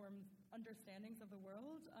people form understandings of the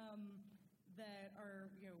world that are,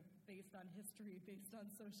 based on history, based on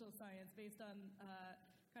social science, based on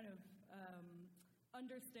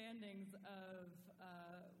understandings of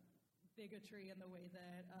bigotry and the way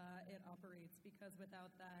that it operates, because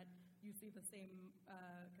without that, you see the same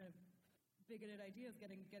kind of bigoted ideas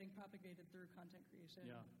getting propagated through content creation.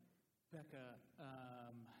 Yeah. Becca,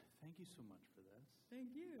 thank you so much for this.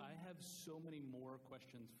 Thank you. I have so many more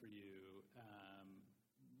questions for you,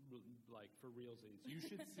 like for realsies. You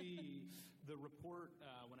should see the report.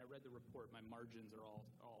 When I read the report, my margins are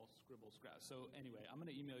all scribble scratch. So anyway, I'm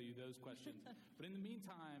going to email you those questions. But in the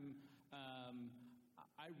meantime,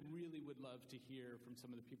 I really would love to hear from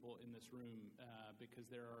some of the people in this room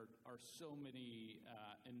because there are so many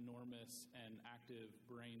enormous and active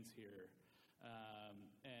brains here.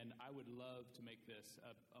 And I would love to make this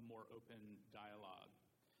a more open dialogue.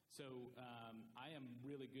 So I am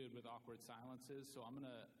really good with awkward silences, so I'm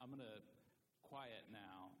gonna quiet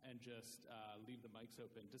now and just leave the mics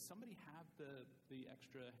open. Does somebody have the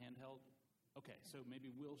extra handheld? Okay, so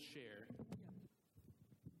maybe we'll share. Yeah.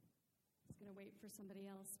 I was going to wait for somebody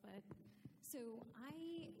else, but so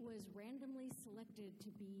I was randomly selected to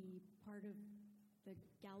be part of the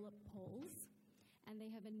Gallup polls, and they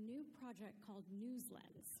have a new project called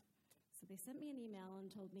Newslens. So they sent me an email and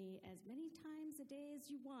told me, as many times a day as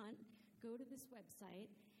you want, go to this website,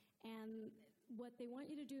 and what they want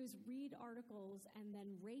you to do is read articles and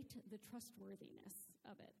then rate the trustworthiness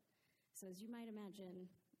of it. So as you might imagine,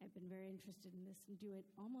 I've been very interested in this and do it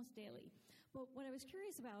almost daily. But what I was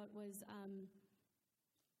curious about was,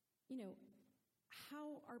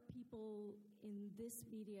 how are people in this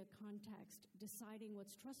media context deciding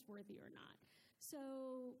what's trustworthy or not?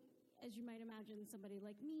 So, as you might imagine, somebody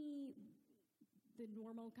like me, the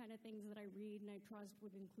normal kind of things that I read and I trust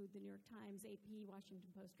would include the New York Times, AP,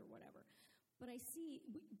 Washington Post, or whatever. But I see,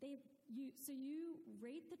 you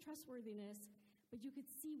rate the trustworthiness, but you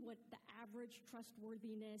could see what the average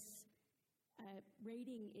trustworthiness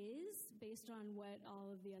rating is based on what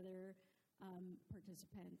all of the other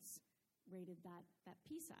participants rated that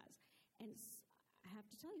piece as. And I have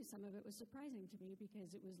to tell you, some of it was surprising to me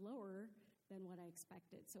because it was lower than what I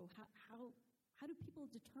expected. So how do people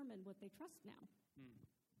determine what they trust now?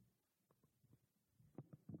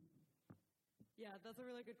 Yeah, that's a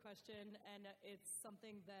really good question, and it's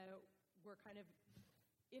something that we're kind of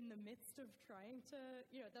in the midst of trying to,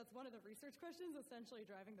 that's one of the research questions essentially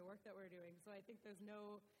driving the work that we're doing. So I think there's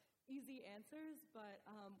no easy answers, but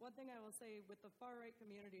one thing I will say with the far-right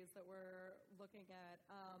communities that we're looking at,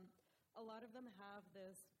 a lot of them have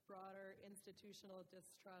this broader institutional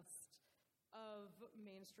distrust of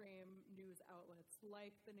mainstream news outlets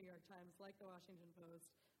like the New York Times, like the Washington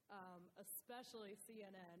Post, especially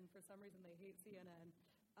CNN. For some reason, they hate CNN.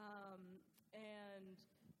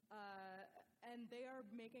 And they are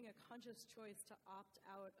making a conscious choice to opt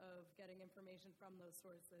out of getting information from those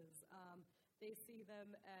sources. They see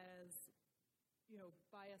them as,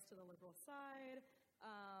 biased to the liberal side.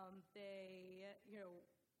 They,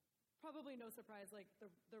 probably no surprise, like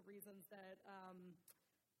the reasons that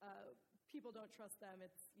people don't trust them.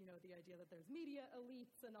 It's, the idea that there's media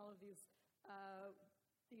elites and all of these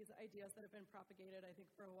ideas that have been propagated, I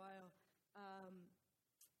think, for a while.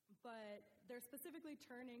 But they're specifically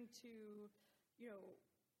turning to,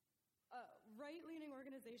 right-leaning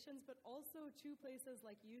organizations, but also to places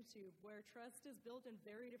like YouTube, where trust is built in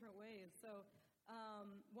very different ways. So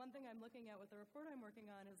one thing I'm looking at with the report I'm working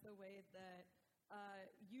on is the way that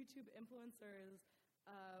YouTube influencers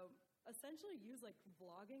essentially use like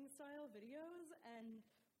vlogging-style videos and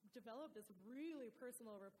develop this really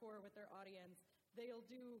personal rapport with their audience. They'll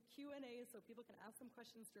do Q&As so people can ask them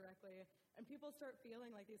questions directly, and people start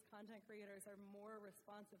feeling like these content creators are more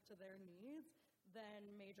responsive to their needs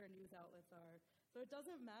than major news outlets are. So it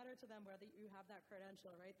doesn't matter to them whether you have that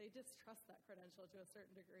credential, right? They distrust that credential to a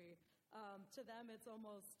certain degree. To them, it's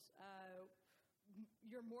almost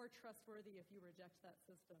you're more trustworthy if you reject that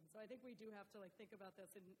system. So I think we do have to think about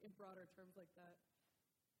this in broader terms like that.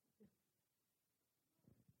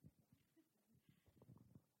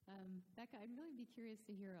 Becca, I'd really be curious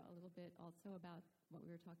to hear a little bit also about what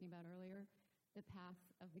we were talking about earlier, the path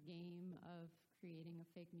of the game of creating a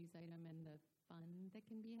fake news item and the fun that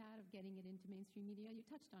can be had of getting it into mainstream media. You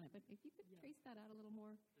touched on it, but if you could trace that out a little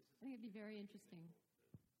more, I think it'd be very interesting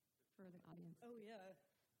for the audience. Oh, yeah.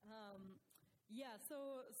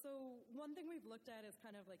 So one thing we've looked at is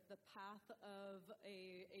kind of the path of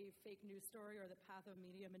a fake news story or the path of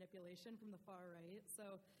media manipulation from the far right.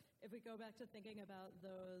 So if we go back to thinking about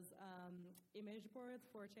those image boards,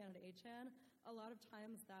 4chan and 8chan, a lot of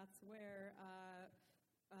times that's where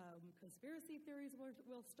conspiracy theories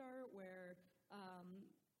will start, where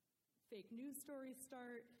fake news stories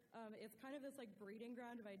start. It's kind of this breeding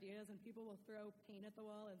ground of ideas, and people will throw paint at the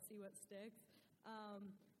wall and see what sticks.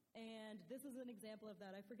 And this is an example of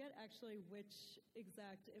that. I forget actually which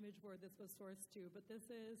exact image board this was sourced to, but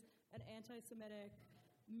this is an anti-Semitic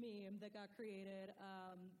meme that got created.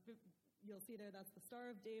 You'll see there that's the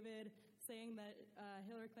Star of David saying that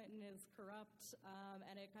Hillary Clinton is corrupt,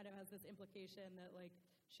 and it kind of has this implication that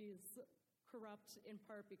she's corrupt in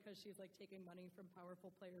part because she's taking money from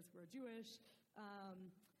powerful players who are Jewish.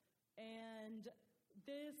 And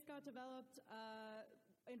this got developed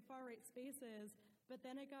in far-right spaces, but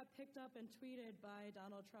then it got picked up and tweeted by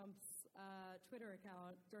Donald Trump's Twitter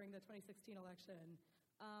account during the 2016 election.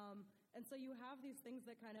 And so you have these things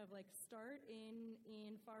that kind of start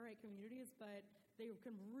in far-right communities, but they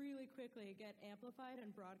can really quickly get amplified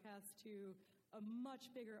and broadcast to a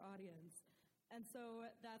much bigger audience. And so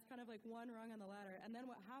that's kind of one rung on the ladder. And then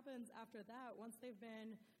what happens after that, once they've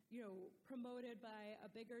been, promoted by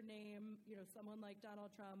a bigger name, someone like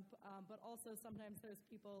Donald Trump, but also sometimes there's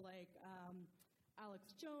people like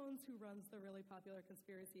Alex Jones, who runs the really popular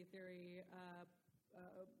conspiracy theory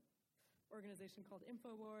organization called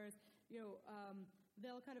InfoWars.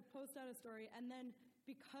 They'll kind of post out a story, and then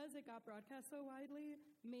because it got broadcast so widely,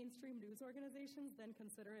 mainstream news organizations then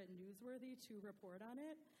consider it newsworthy to report on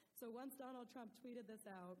it. So once Donald Trump tweeted this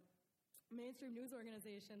out, mainstream news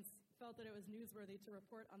organizations felt that it was newsworthy to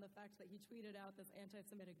report on the fact that he tweeted out this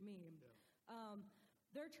anti-Semitic meme. Yeah.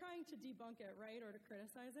 They're trying to debunk it, right, or to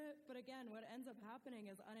criticize it. But again, what ends up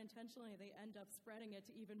happening is unintentionally they end up spreading it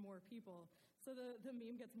to even more people. So the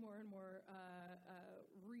meme gets more and more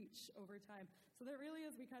reach over time. So there really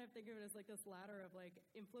is, we kind of think of it as this ladder of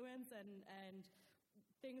influence and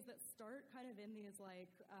things that start kind of in these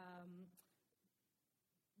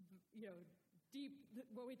deep,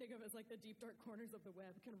 what we think of as the deep dark corners of the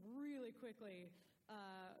web can really quickly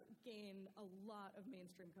gain a lot of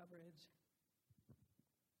mainstream coverage.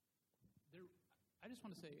 I just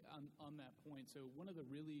want to say on that point, so one of the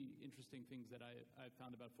really interesting things that I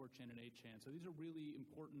found about 4chan and 8chan, so these are really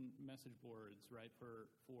important message boards, right, for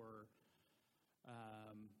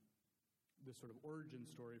the sort of origin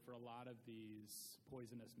story for a lot of these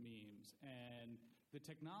poisonous memes. And the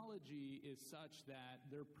technology is such that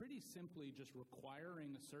they're pretty simply just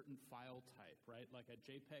requiring a certain file type, right, like a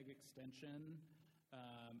JPEG extension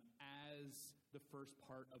as the first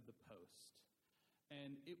part of the post.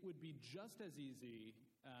 And it would be just as easy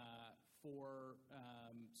for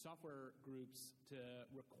software groups to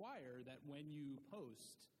require that when you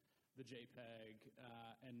post the JPEG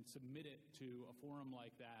and submit it to a forum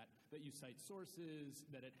like that you cite sources,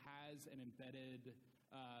 that it has an embedded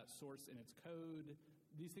source in its code.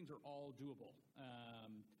 These things are all doable.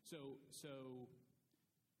 So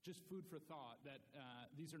just food for thought that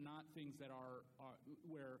these are not things that are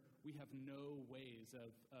where we have no ways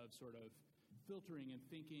of sort of filtering and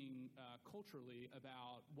thinking culturally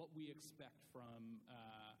about what we expect from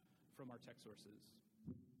our tech sources.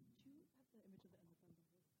 Do you have the image of the Amazon?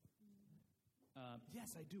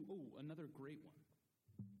 Yes, I do. Oh, another great one.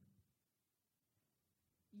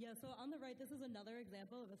 Yeah, so on the right, this is another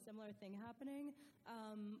example of a similar thing happening.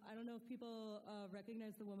 I don't know if people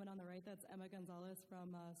recognize the woman on the right. That's Emma Gonzalez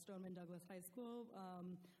from Stoneman Douglas High School,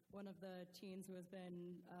 one of the teens who has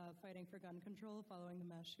been fighting for gun control following the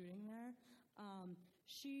mass shooting there.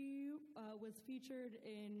 She was featured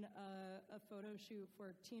in a photo shoot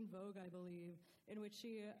for Teen Vogue, I believe, in which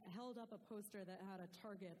she held up a poster that had a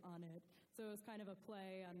target on it. So it was kind of a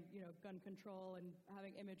play on, gun control and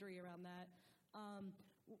having imagery around that.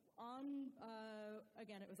 on,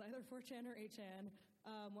 again, it was either 4chan or 8chan,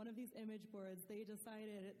 one of these image boards, they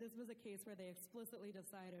decided, this was a case where they explicitly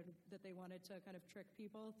decided that they wanted to kind of trick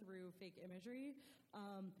people through fake imagery.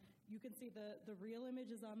 You can see the real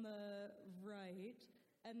image is on the right,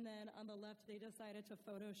 and then on the left, they decided to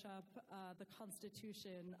Photoshop the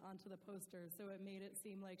Constitution onto the poster, so it made it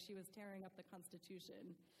seem like she was tearing up the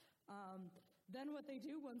Constitution. Then what they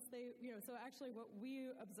do once they, so actually what we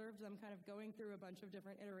observed them kind of going through a bunch of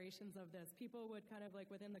different iterations of this. People would kind of like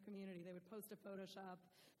within the community, they would post a Photoshop,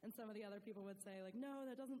 and some of the other people would say like, no,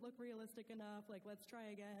 that doesn't look realistic enough, like let's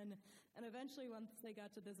try again. And eventually once they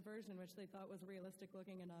got to this version, which they thought was realistic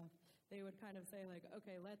looking enough, they would kind of say like,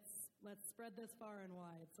 okay, let's spread this far and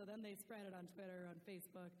wide. So then they spread it on Twitter, on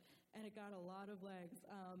Facebook, and it got a lot of legs.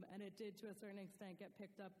 And it did to a certain extent get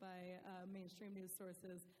picked up by mainstream news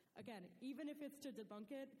sources. Again, even if it's to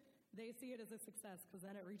debunk it, they see it as a success because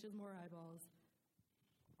then it reaches more eyeballs.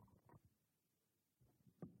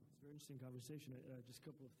 It's a very interesting conversation. Just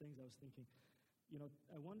a couple of things I was thinking.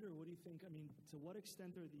 I wonder, what do you think, to what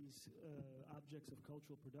extent are these objects of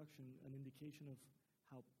cultural production an indication of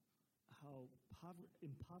how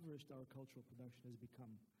impoverished our cultural production has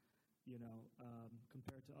become,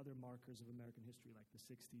 compared to other markers of American history, like the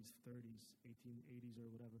 60s, 30s, 1880s,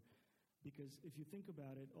 or whatever. Because if you think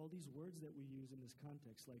about it, all these words that we use in this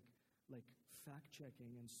context, like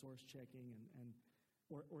fact-checking and source-checking,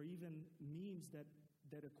 or even memes that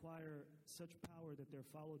acquire such power that they're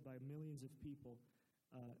followed by millions of people,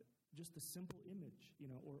 just a simple image,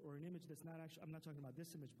 or an image that's not actually, I'm not talking about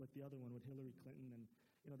this image, but the other one with Hillary Clinton and,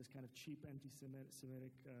 this kind of cheap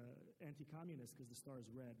anti-Semitic, anti-communist, because the star is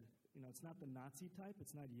red. It's not the Nazi type,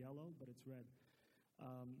 it's not yellow, but it's red.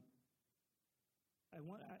 I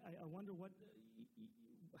wonder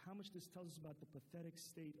how much this tells us about the pathetic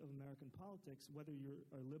state of American politics, whether you're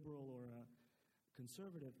a liberal or a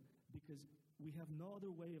conservative, because we have no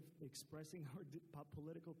other way of expressing our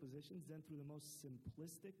political positions than through the most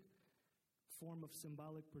simplistic form of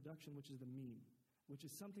symbolic production, which is the meme, which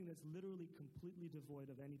is something that's literally completely devoid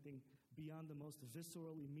of anything beyond the most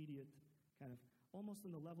visceral, immediate, kind of almost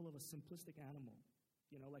on the level of a simplistic animal,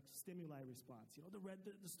 like stimuli response.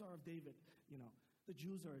 The Star of David, the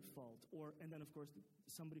Jews are at fault, and then of course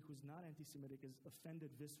somebody who's not anti-Semitic is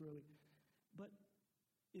offended viscerally. But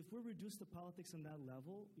if we're reduced to politics on that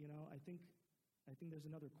level, I think there's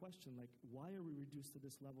another question, like why are we reduced to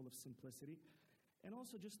this level of simplicity? And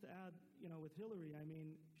also just to add, with Hillary,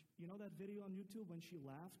 that video on YouTube when she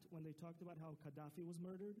laughed when they talked about how Gaddafi was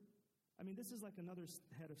murdered? This is like another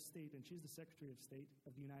head of state, and she's the Secretary of State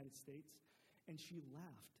of the United States, and she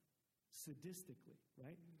laughed sadistically,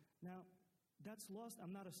 right? Now, that's lost.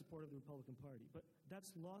 I'm not a supporter of the Republican Party, but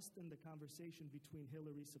that's lost in the conversation between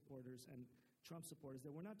Hillary supporters and Trump supporters,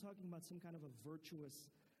 that we're not talking about some kind of a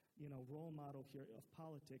virtuous, role model here of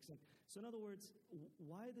politics. And so in other words,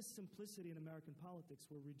 why the simplicity in American politics?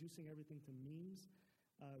 We're reducing everything to memes,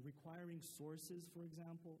 requiring sources, for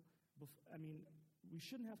example. We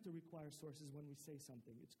shouldn't have to require sources when we say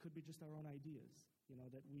something. It could be just our own ideas,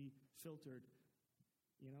 that we filtered,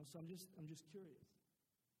 so I'm just curious.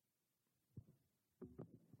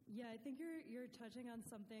 Yeah, I think you're touching on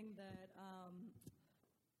something that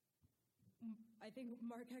I think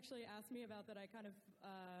Mark actually asked me about that I kind of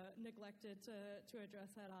neglected to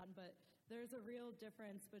address head on, but there's a real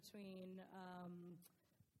difference between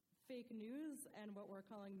fake news and what we're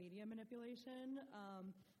calling media manipulation,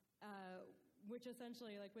 which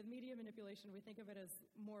essentially, like with media manipulation, we think of it as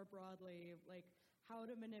more broadly, like how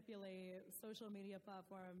to manipulate social media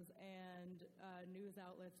platforms and news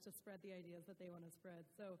outlets to spread the ideas that they want to spread.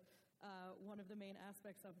 So one of the main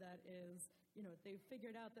aspects of that is, they've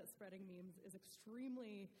figured out that spreading memes is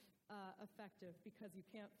extremely effective because you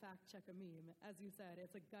can't fact check a meme. As you said,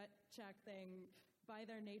 it's a gut check thing. By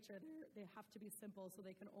their nature, they have to be simple, so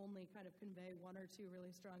they can only kind of convey one or two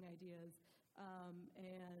really strong ideas.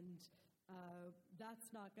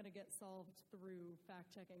 That's not going to get solved through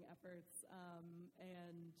fact-checking efforts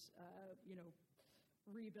and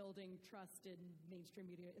rebuilding trust in mainstream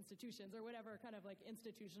media institutions or whatever kind of like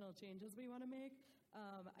institutional changes we want to make.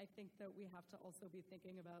 I think that we have to also be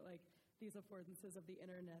thinking about like these affordances of the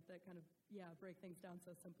internet that kind of, break things down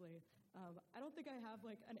so simply. I don't think I have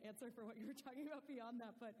like an answer for what you were talking about beyond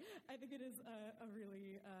that, but I think it is a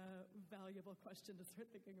really valuable question to start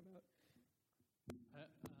thinking about.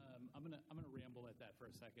 I'm gonna ramble at that for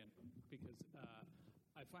a second because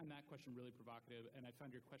I find that question really provocative, and I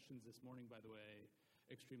found your questions this morning, by the way,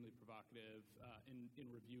 extremely provocative in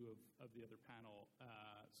review of the other panel.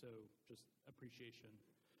 So just appreciation.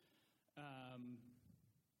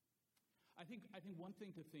 I think one thing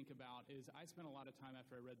to think about is I spent a lot of time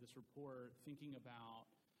after I read this report thinking about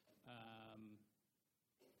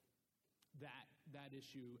that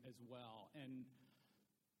issue as well. And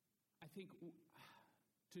I think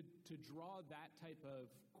to draw that type of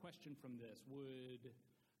question from this would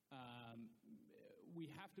we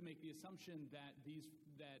have to make the assumption that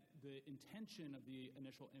the intention of the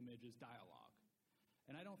initial image is dialogue.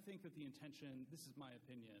 And I don't think that the intention, this is my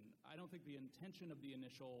opinion, I don't think the intention of the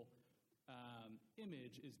initial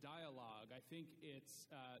image is dialogue. I think it's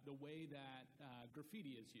the way that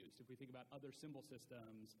graffiti is used. If we think about other symbol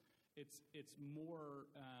systems, it's more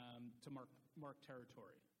to mark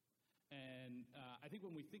territory. And I think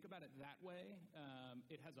when we think about it that way,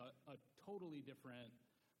 it has a totally different,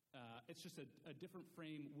 it's just a different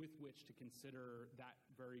frame with which to consider that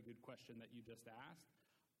very good question that you just asked.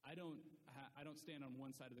 I don't stand on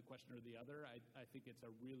one side of the question or the other. I think it's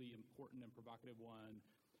a really important and provocative one.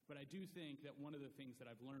 But I do think that one of the things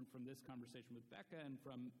that I've learned from this conversation with Becca and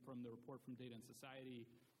from the report from Data and Society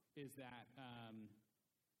is that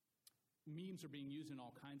memes are being used in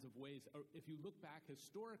all kinds of ways. If you look back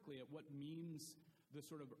historically at what memes, the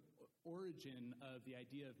sort of origin of the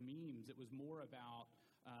idea of memes, it was more about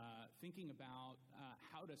thinking about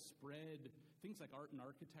how to spread things like art and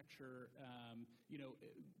architecture,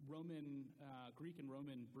 Greek and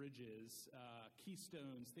Roman bridges,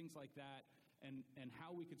 keystones, things like that, and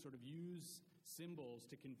how we could sort of use symbols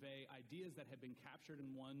to convey ideas that had been captured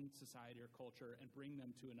in one society or culture and bring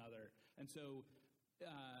them to another. And so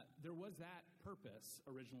there was that purpose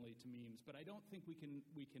originally to memes, but I don't think we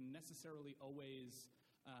can necessarily always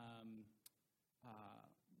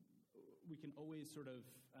sort of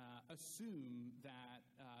assume that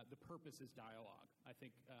the purpose is dialogue. I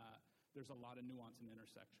think there's a lot of nuance and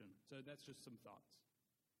intersection. So that's just some thoughts.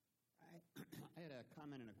 I had a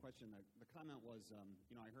comment and a question. The comment was,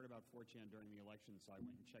 I heard about 4chan during the election, so I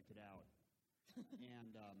went and checked it out.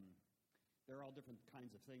 And there are all different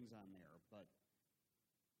kinds of things on there, but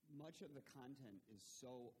much of the content is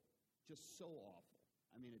just so awful.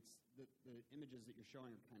 I mean, it's the images that you're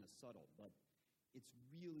showing are kind of subtle, but it's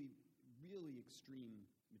really, really extreme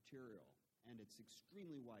material, and it's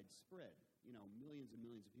extremely widespread. Millions and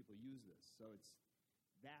millions of people use this. So it's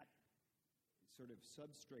that sort of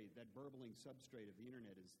substrate, that burbling substrate of the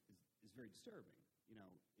internet is very disturbing.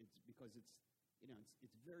 It's because it's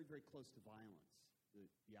very, very close to violence,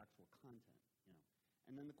 the actual content.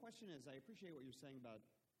 And then the question is, I appreciate what you're saying about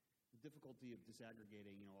the difficulty of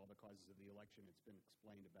disaggregating, all the causes of the election. It's been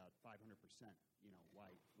explained about 500%,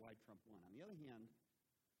 why Trump won. On the other hand,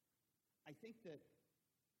 I think that,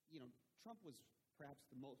 Trump was perhaps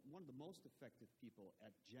one of the most effective people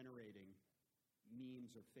at generating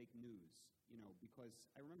memes or fake news, because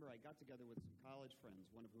I remember I got together with some college friends,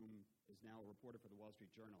 one of whom is now a reporter for the Wall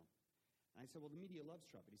Street Journal. And I said, well, the media loves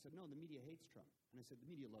Trump. And he said, no, the media hates Trump. And I said, the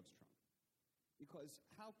media loves Trump. Because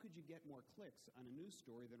how could you get more clicks on a news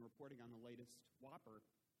story than reporting on the latest whopper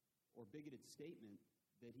or bigoted statement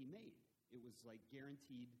that he made? It was like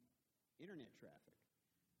guaranteed internet traffic.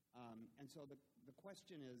 And so the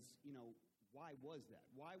question is, why was that?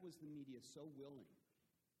 Why was the media so willing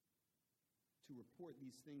to report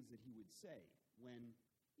these things that he would say when,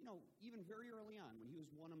 even very early on, when he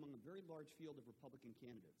was one among a very large field of Republican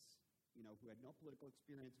candidates, who had no political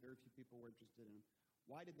experience, very few people were interested in him?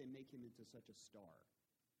 Why did they make him into such a star?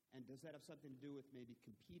 And does that have something to do with maybe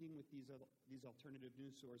competing with these alternative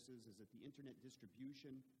news sources? Is it the internet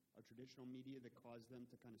distribution of traditional media that caused them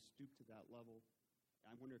to kind of stoop to that level?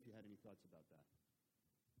 I wonder if you had any thoughts about that.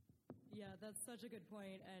 Yeah, that's such a good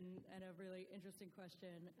point and a really interesting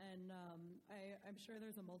question. And I'm sure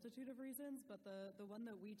there's a multitude of reasons, but the one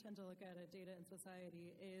that we tend to look at Data and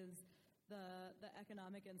Society is the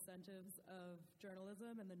economic incentives of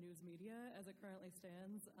journalism and the news media as it currently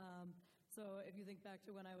stands. So if you think back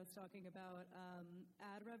to when I was talking about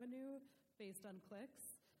ad revenue based on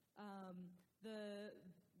clicks,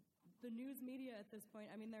 the news media at this point,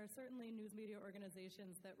 I mean, there are certainly news media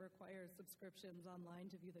organizations that require subscriptions online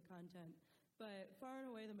to view the content, but far and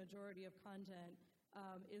away the majority of content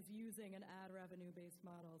is using an ad revenue-based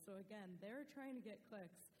model. So again, they're trying to get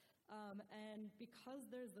clicks. And because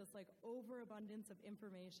there's this overabundance of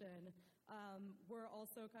information, we're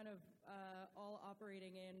also kind of all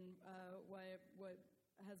operating in what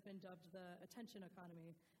has been dubbed the attention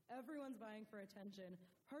economy. Everyone's vying for attention,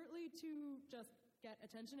 partly to just get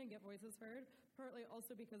attention and get voices heard, partly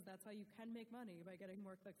also because that's how you can make money, by getting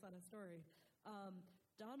more clicks on a story.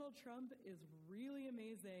 Donald Trump is really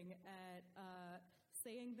amazing at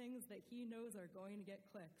saying things that he knows are going to get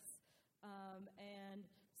clicks. And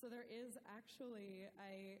So there is actually,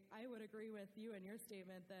 I would agree with you and your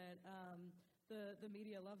statement that the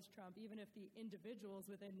media loves Trump, even if the individuals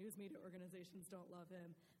within news media organizations don't love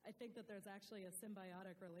him. I think that there's actually a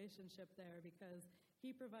symbiotic relationship there because he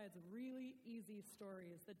provides really easy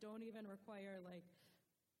stories that don't even require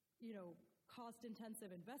cost-intensive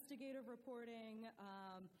investigative reporting.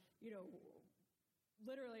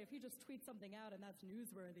 Literally, if you just tweet something out and that's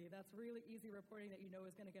newsworthy, that's really easy reporting that you know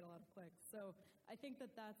is going to get a lot of clicks. So I think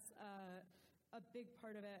that that's a big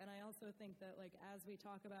part of it. And I also think that, as we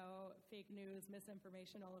talk about fake news,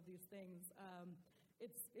 misinformation, all of these things,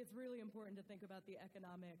 it's really important to think about the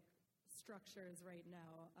economic structures right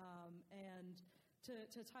now. And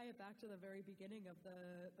to tie it back to the very beginning of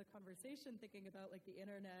the conversation, thinking about the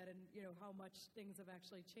internet and how much things have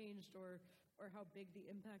actually changed or how big the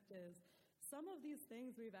impact is. Some of these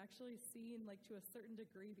things we've actually seen to a certain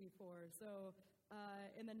degree before. So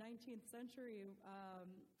in the 19th century,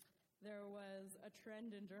 there was a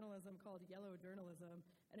trend in journalism called yellow journalism.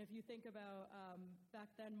 And if you think about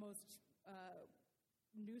back then, most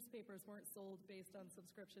newspapers weren't sold based on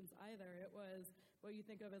subscriptions either. It was what you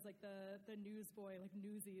think of as the newsboy,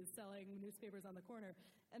 Newsies, selling newspapers on the corner.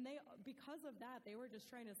 And because of that, they were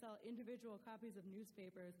just trying to sell individual copies of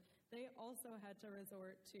newspapers. They also had to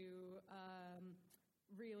resort to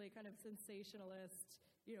really kind of sensationalist,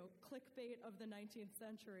 clickbait of the 19th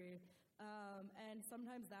century. And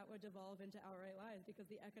sometimes that would devolve into outright lies because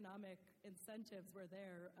the economic incentives were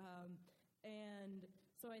there. And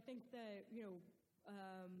so I think that,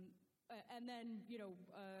 and then,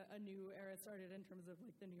 a new era started in terms of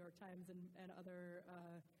the New York Times and other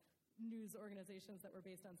news organizations that were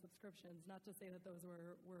based on subscriptions. Not to say that those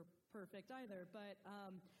were perfect either, but,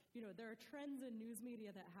 there are trends in news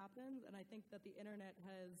media that happen, and I think that the internet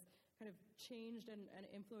has kind of changed and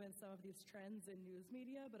influenced some of these trends in news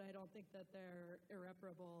media, but I don't think that they're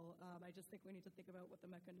irreparable. I just think we need to think about what the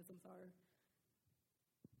mechanisms are.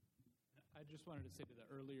 I just wanted to say to the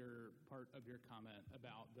earlier part of your comment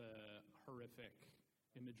about the horrific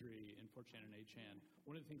imagery in 4chan and 8chan,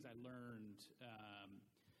 one of the things I learned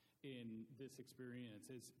in this experience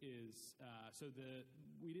is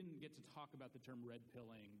we didn't get to talk about the term red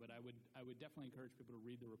pilling, but I would definitely encourage people to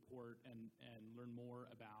read the report and learn more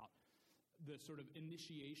about the sort of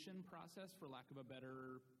initiation process, for lack of a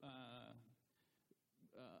better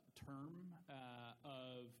term,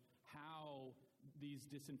 of how these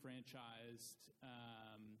disenfranchised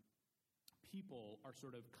people are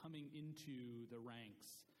sort of coming into the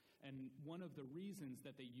ranks. And one of the reasons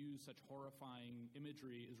that they use such horrifying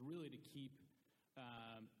imagery is really to keep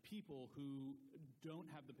people who don't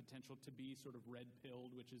have the potential to be sort of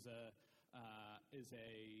red-pilled, which is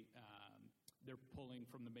they're pulling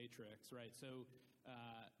from the Matrix, right? So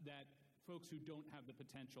that folks who don't have the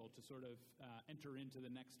potential to sort of enter into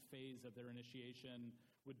the next phase of their initiation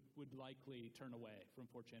would likely turn away from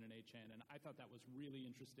 4chan and 8chan. And I thought that was really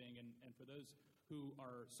interesting. And for those who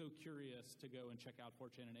are so curious to go and check out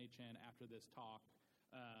 4chan and 8chan after this talk,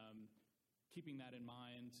 keeping that in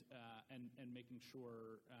mind and making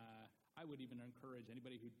sure, I would even encourage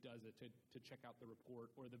anybody who does it to check out the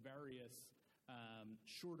report or the various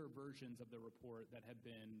shorter versions of the report that have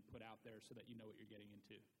been put out there so that you know what you're getting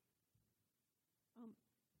into.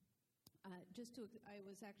 I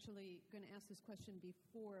was actually going to ask this question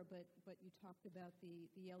before, but you talked about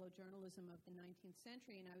the yellow journalism of the 19th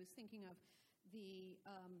century, and I was thinking of the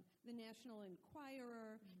National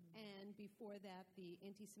Enquirer, and before that, the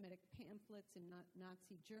anti-Semitic pamphlets in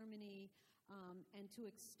Nazi Germany, and to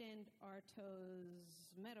extend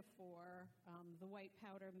Artaud's metaphor, the white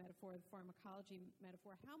powder metaphor, the pharmacology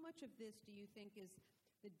metaphor, how much of this do you think is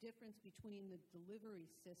the difference between the delivery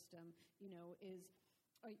system, is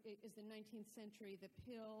the 19th century the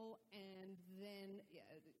pill, and then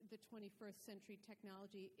the 21st century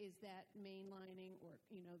technology, is that mainlining, or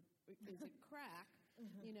is it crack?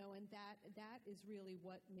 And that is really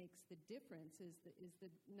what makes the difference, is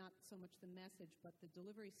the not so much the message but the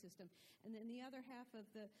delivery system. And then the other half of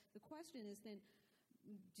the question is then,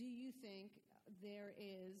 do you think there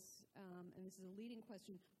is, and this is a leading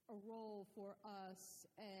question, a role for us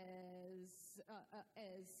as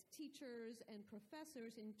teachers and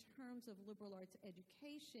professors in terms of liberal arts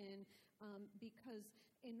education, because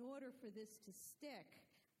in order for this to stick,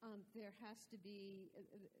 there has to be,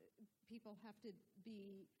 people have to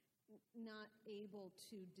be not able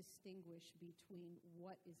to distinguish between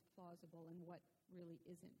what is plausible and what really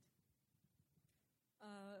isn't.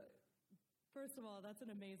 First of all, that's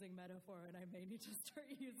an amazing metaphor, and I may need to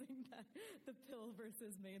start using that, the pill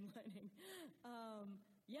versus mainlining.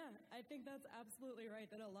 Yeah, I think that's absolutely right,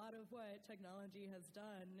 that a lot of what technology has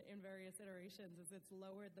done in various iterations is it's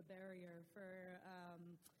lowered the barrier for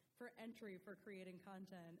entry for creating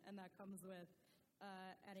content, and that comes with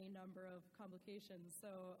any number of complications.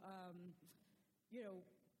 So,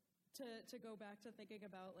 to go back to thinking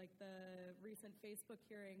about like the recent Facebook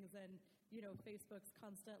hearings and, Facebook's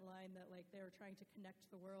constant line that like they were trying to connect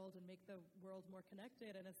the world and make the world more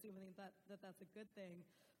connected and assuming that that's a good thing.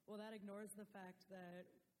 Well, that ignores the fact that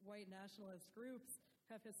white nationalist groups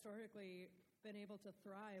have historically been able to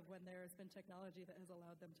thrive when there's been technology that has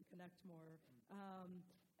allowed them to connect more.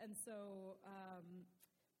 And so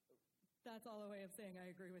that's all a way of saying I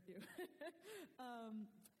agree with you.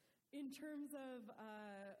 In terms of,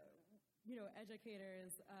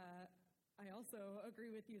 educators, I also agree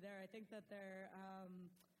with you there. I think that there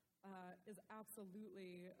is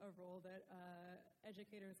absolutely a role that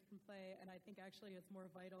educators can play, and I think actually it's more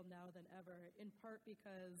vital now than ever, in part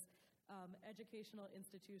because educational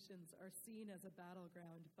institutions are seen as a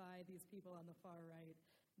battleground by these people on the far right.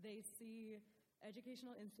 They see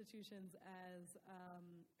educational institutions as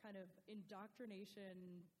kind of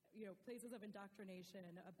indoctrination, places of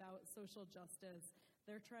indoctrination about social justice.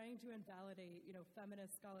 They're trying to invalidate,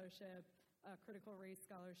 feminist scholarship, critical race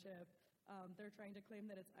scholarship. They're trying to claim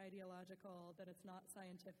that it's ideological, that it's not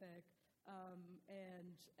scientific,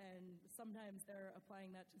 and sometimes they're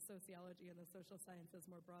applying that to sociology and the social sciences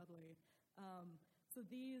more broadly. So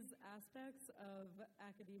these aspects of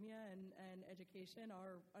academia and education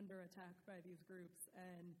are under attack by these groups,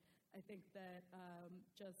 and I think that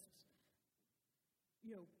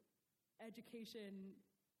education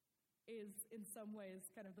is in some ways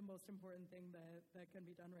kind of the most important thing that can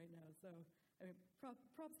be done right now. So, I mean,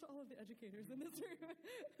 props to all of the educators in this room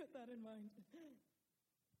with that in mind.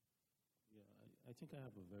 Yeah, I think I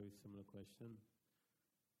have a very similar question.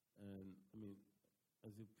 And, I mean,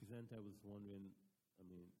 as you present, I was wondering, I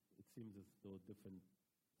mean, it seems as though different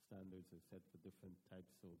standards are set for different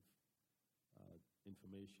types of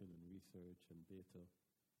information and research and data.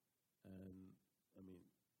 And, I mean,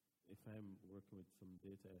 if I'm working with some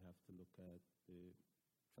data, I have to look at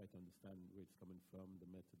try to understand where it's coming from, the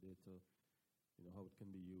metadata, how it can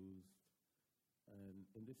be used. And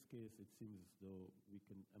in this case, it seems as though I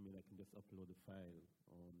can just upload a file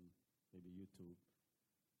on maybe YouTube.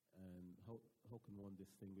 And how can one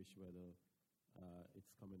distinguish whether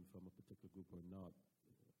it's coming from a particular group or not?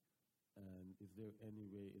 And is there any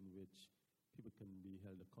way in which people can be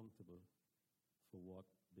held accountable for what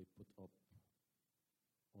they put up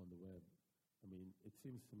on the web? I mean, it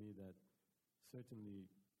seems to me that certainly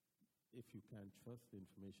if you can't trust the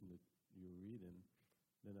information that you're reading,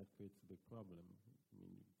 then that creates a big problem.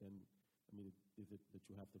 Is it that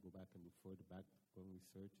you have to go back and do further background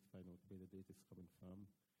research to find out where the data is coming from?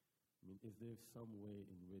 I mean, is there some way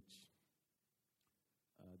in which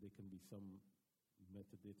there can be some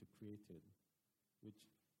metadata created which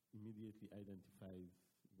immediately identifies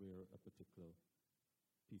where a particular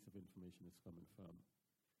piece of information is coming from?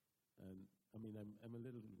 And I mean, I'm a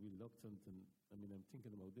little reluctant, and I mean, I'm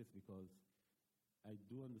thinking about this because I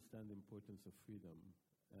do understand the importance of freedom,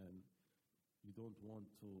 and you don't want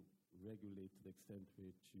to regulate to the extent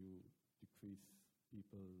which you decrease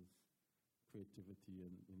people's creativity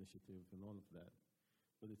and initiative and all of that.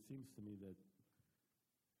 But it seems to me that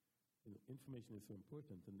information is so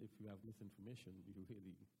important, and if you have misinformation, you're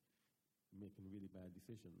really making really bad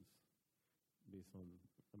decisions based on,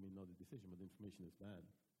 not the decision, but the information is bad.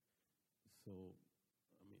 So,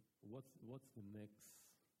 I mean, what's the next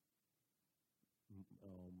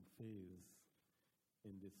phase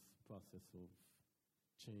in this process of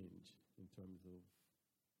change in terms of,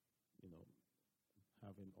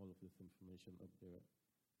 having all of this information up there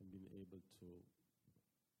and being able to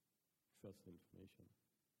trust the information?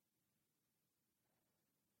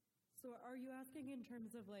 So are you asking in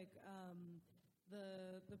terms of like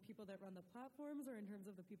the people that run the platforms, or in terms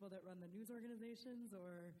of the people that run the news organizations,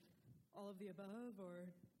 or all of the above, or?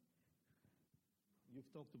 You've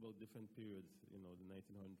talked about different periods, the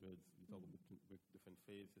 1900s, you talk about different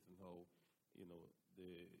phases and how,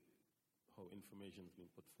 how information is being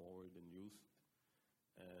put forward and used.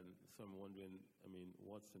 And so I'm wondering,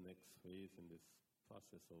 what's the next phase in this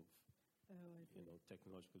process of,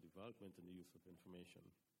 technological development and the use of information?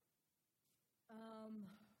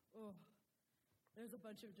 There's a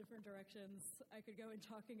bunch of different directions I could go in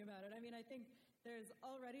talking about it. I mean, I think there's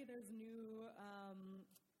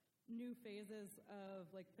new phases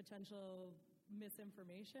of like potential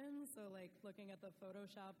misinformation. So like looking at the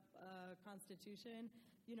Photoshop Constitution,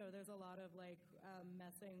 you know, there's a lot of like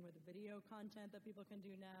messing with video content that people can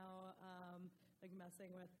do now, like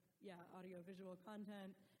messing with, audio-visual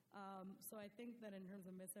content. So I think that in terms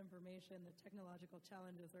of misinformation, the technological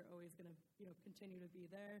challenges are always going to, continue to be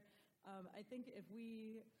there. I think if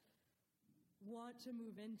we want to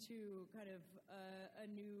move into kind of a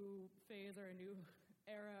new phase or a new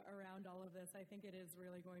era around all of this, I think it is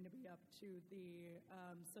really going to be up to the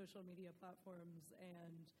social media platforms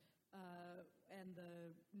and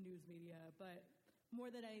the news media. But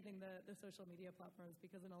more than anything, the social media platforms,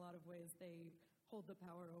 because in a lot of ways they hold the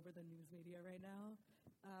power over the news media right now.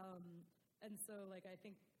 And so, like, I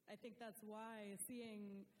think that's why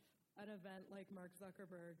seeing an event like Mark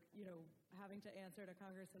Zuckerberg, having to answer to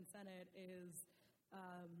Congress and Senate is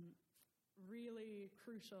really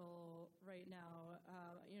crucial right now.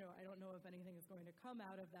 I don't know if anything is going to come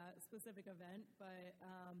out of that specific event, but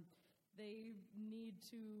they need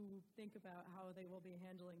to think about how they will be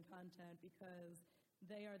handling content, because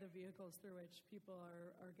they are the vehicles through which people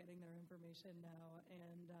are getting their information now.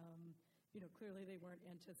 And, clearly they weren't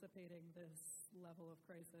anticipating this level of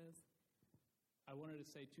crisis. I wanted to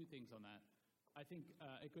say two things on that. I think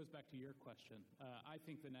it goes back to your question. I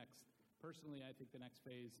think the next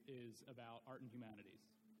phase is about art and humanities.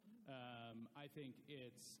 I think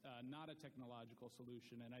it's not a technological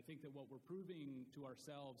solution, and I think that what we're proving to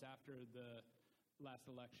ourselves after the last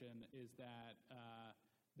election is that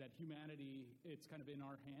that humanity, it's kind of in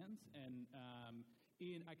our hands. And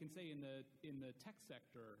I can say in the tech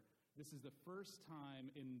sector, this is the first time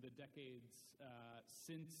in the decades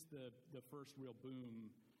since the first real boom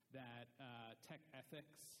that tech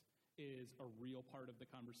ethics is a real part of the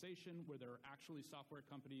conversation, where there are actually software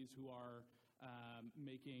companies who are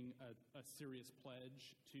making a serious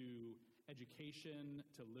pledge to education,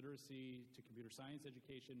 to literacy, to computer science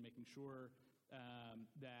education, making sure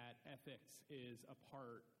that ethics is a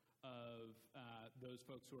part of those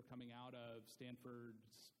folks who are coming out of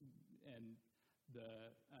Stanford's and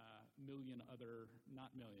the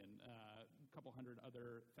couple hundred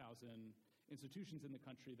other thousand institutions in the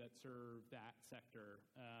country that serve that sector.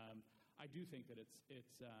 I do think that it's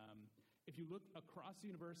if you look across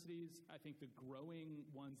universities, I think the growing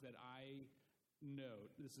ones that I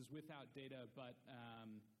note, this is without data, but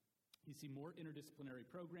you see more interdisciplinary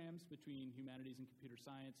programs between humanities and computer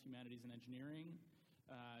science, humanities and engineering.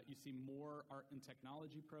 You see more art and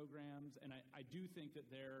technology programs, and I do think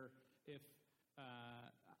that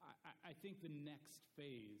I think the next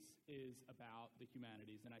phase is about the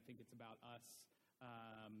humanities, and I think it's about us.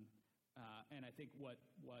 And I think what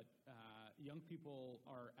young people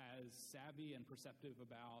are as savvy and perceptive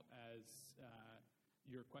about as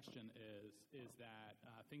your question is that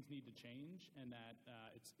things need to change, and that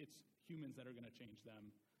it's humans that are going to change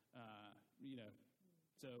them.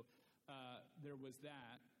 So there was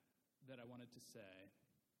that I wanted to say.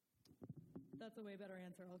 That's a way better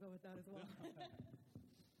answer. I'll go with that as well.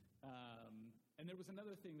 And there was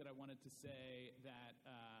another thing that I wanted to say that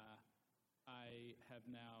I have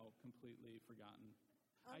now completely forgotten.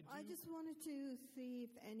 I just wanted to see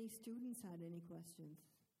if any students had any questions.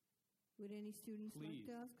 Would any students like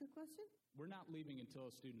to ask a question? We're not leaving until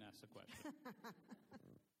a student asks a question.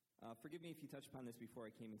 Forgive me if you touched upon this before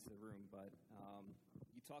I came into the room, but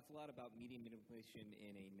you talked a lot about media manipulation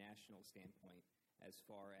in a national standpoint, as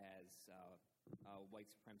far as white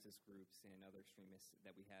supremacist groups and other extremists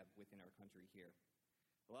that we have within our country here.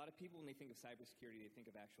 A lot of people, when they think of cybersecurity, they think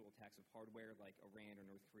of actual attacks of hardware like Iran or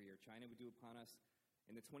North Korea or China would do upon us.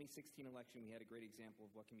 In the 2016 election, we had a great example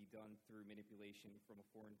of what can be done through manipulation from a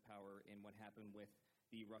foreign power in what happened with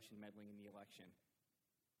the Russian meddling in the election.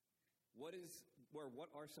 What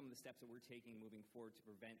are some of the steps that we're taking moving forward to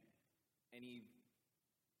prevent any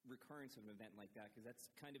recurrence of an event like that? Because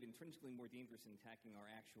that's kind of intrinsically more dangerous than attacking our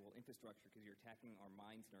actual infrastructure, because you're attacking our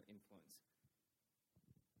minds and our influence.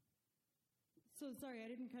 So sorry, I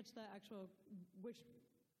didn't catch that actual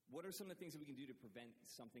What are some of the things that we can do to prevent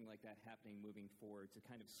something like that happening moving forward, to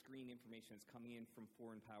kind of screen information that's coming in from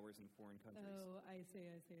foreign powers and foreign countries? Oh, I see.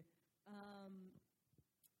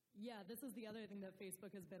 Yeah, this is the other thing that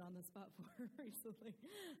Facebook has been on the spot for recently.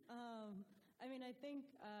 I think,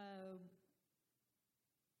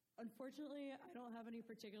 unfortunately, I don't have any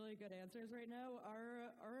particularly good answers right now.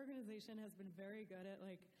 Our organization has been very good at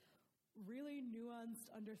really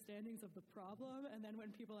nuanced understandings of the problem, and then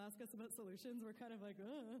when people ask us about solutions, we're kind of like,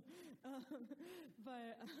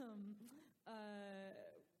 but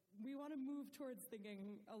we want to move towards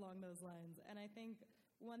thinking along those lines. And I think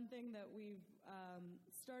one thing that we've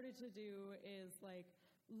started to do is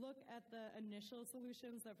look at the initial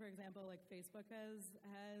solutions that, for example, like Facebook has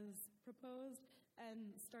proposed,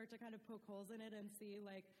 and start to kind of poke holes in it and see,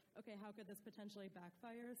 like, okay, how could this potentially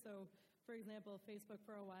backfire? So, for example, Facebook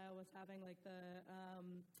for a while was having like the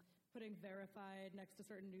putting verified next to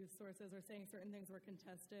certain news sources or saying certain things were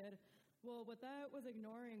contested. Well, what that was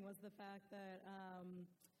ignoring was the fact that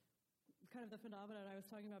kind of the phenomenon I was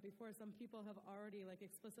talking about before, some people have already like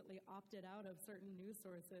explicitly opted out of certain news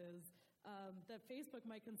sources that Facebook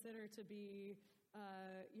might consider to be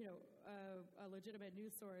a legitimate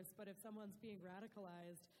news source, but if someone's being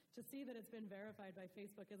radicalized, to see that it's been verified by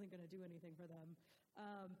Facebook isn't going to do anything for them.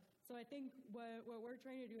 So I think what we're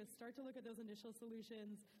trying to do is start to look at those initial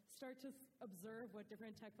solutions, start to observe what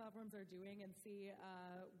different tech platforms are doing, and see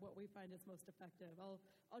what we find is most effective.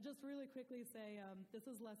 I'll just really quickly say this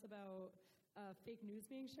is less about fake news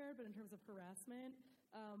being shared, but in terms of harassment,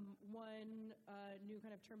 one new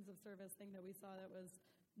kind of terms of service thing that we saw that was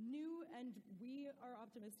new and we are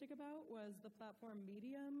optimistic about was the platform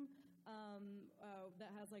Medium that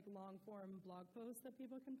has like long-form blog posts that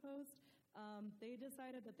people can post. They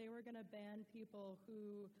decided that they were going to ban people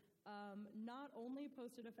who not only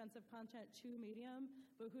posted offensive content to Medium,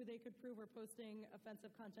 but who they could prove were posting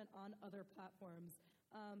offensive content on other platforms.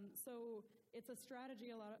 So it's a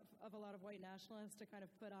strategy of a lot of white nationalists to kind of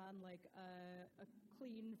put on like a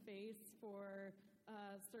clean face for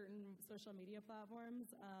certain social media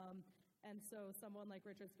platforms. And so someone like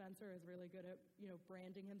Richard Spencer is really good at,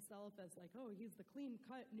 branding himself as like, oh, he's the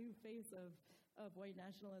clean-cut new face of white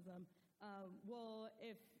nationalism. Well,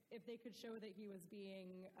 if they could show that he was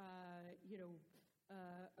being,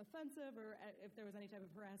 offensive, or if there was any type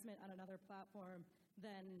of harassment on another platform,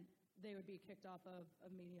 then they would be kicked off of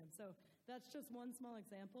Medium. So that's just one small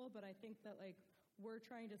example, but I think that like we're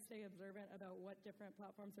trying to stay observant about what different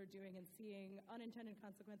platforms are doing and seeing unintended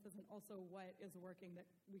consequences and also what is working that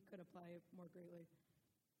we could apply more greatly.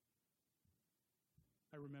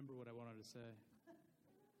 I remember what I wanted to say.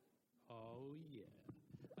 Oh, yeah.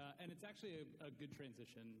 And it's actually a good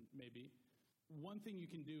transition, maybe. One thing you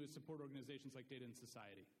can do is support organizations like Data and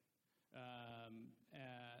Society.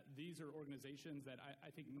 These are organizations that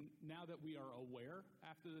I think now that we are aware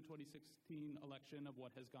after the 2016 election of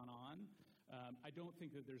what has gone on, I don't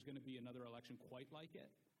think that there's going to be another election quite like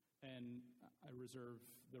it, and I reserve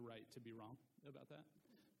the right to be wrong about that.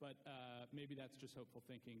 But maybe that's just hopeful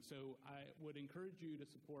thinking. So I would encourage you to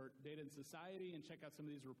support Data and Society and check out some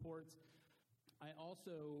of these reports. I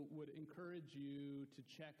also would encourage you to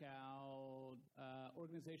check out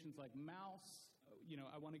organizations like Mouse.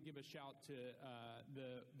 I want to give a shout to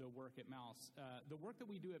the work at Mouse. The work that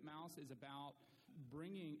we do at Mouse is about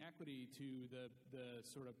bringing equity to the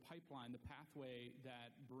sort of pipeline, the pathway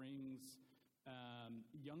that brings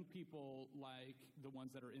young people like the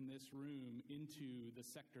ones that are in this room into the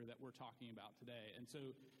sector that we're talking about today. And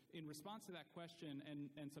so in response to that question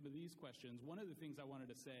and some of these questions, one of the things I wanted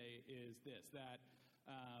to say is this, that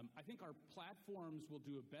I think our platforms will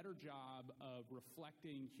do a better job of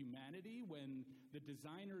reflecting humanity when the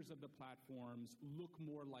designers of the platforms look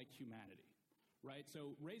more like humanity, right?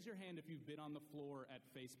 So raise your hand if you've been on the floor at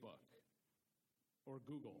Facebook or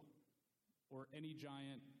Google or any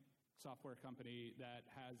giant software company that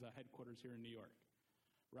has a headquarters here in New York,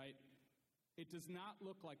 right? It does not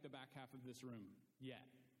look like the back half of this room yet.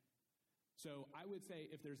 So I would say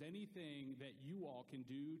if there's anything that you all can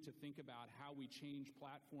do to think about how we change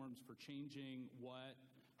platforms for changing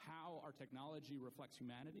how our technology reflects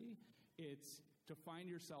humanity, it's to find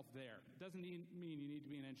yourself there. It doesn't mean you need to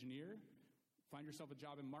be an engineer. Find yourself a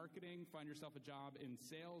job in marketing, find yourself a job in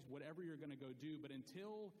sales, whatever you're going to go do. But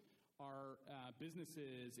until our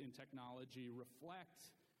businesses in technology reflect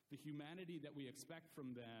the humanity that we expect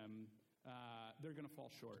from them, they're going to fall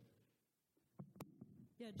short.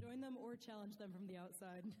 Yeah, join them or challenge them from the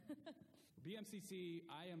outside. BMCC,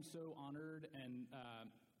 I am so honored and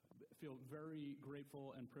feel very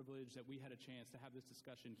grateful and privileged that we had a chance to have this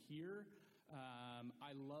discussion here.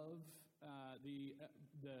 I love the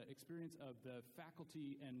experience of the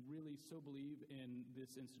faculty and really so believe in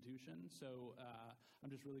this institution. So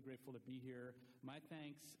I'm just really grateful to be here. My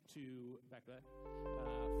thanks to Becca for your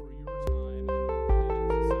time. And it's so enriched this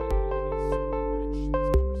conversation.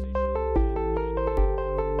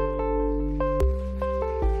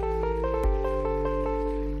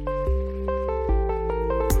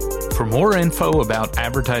 For more info about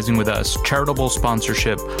advertising with us, charitable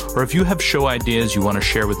sponsorship, or if you have show ideas you want to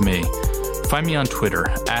share with me, find me on Twitter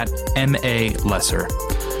 @MALesser.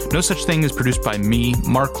 No Such Thing is produced by me,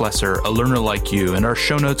 Mark Lesser, a learner like you, and our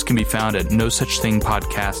show notes can be found at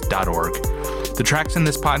nosuchthingpodcast.org. The tracks in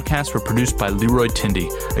this podcast were produced by Leroy Tindy,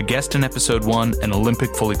 a guest in episode 1 and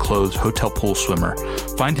Olympic fully clothed hotel pool swimmer.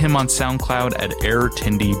 Find him on SoundCloud at Air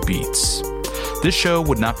Tindy Beats. This show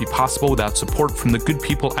would not be possible without support from the good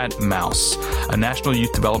people at Mouse, a national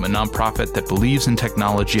youth development nonprofit that believes in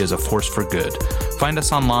technology as a force for good. Find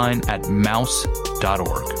us online at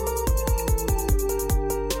mouse.org.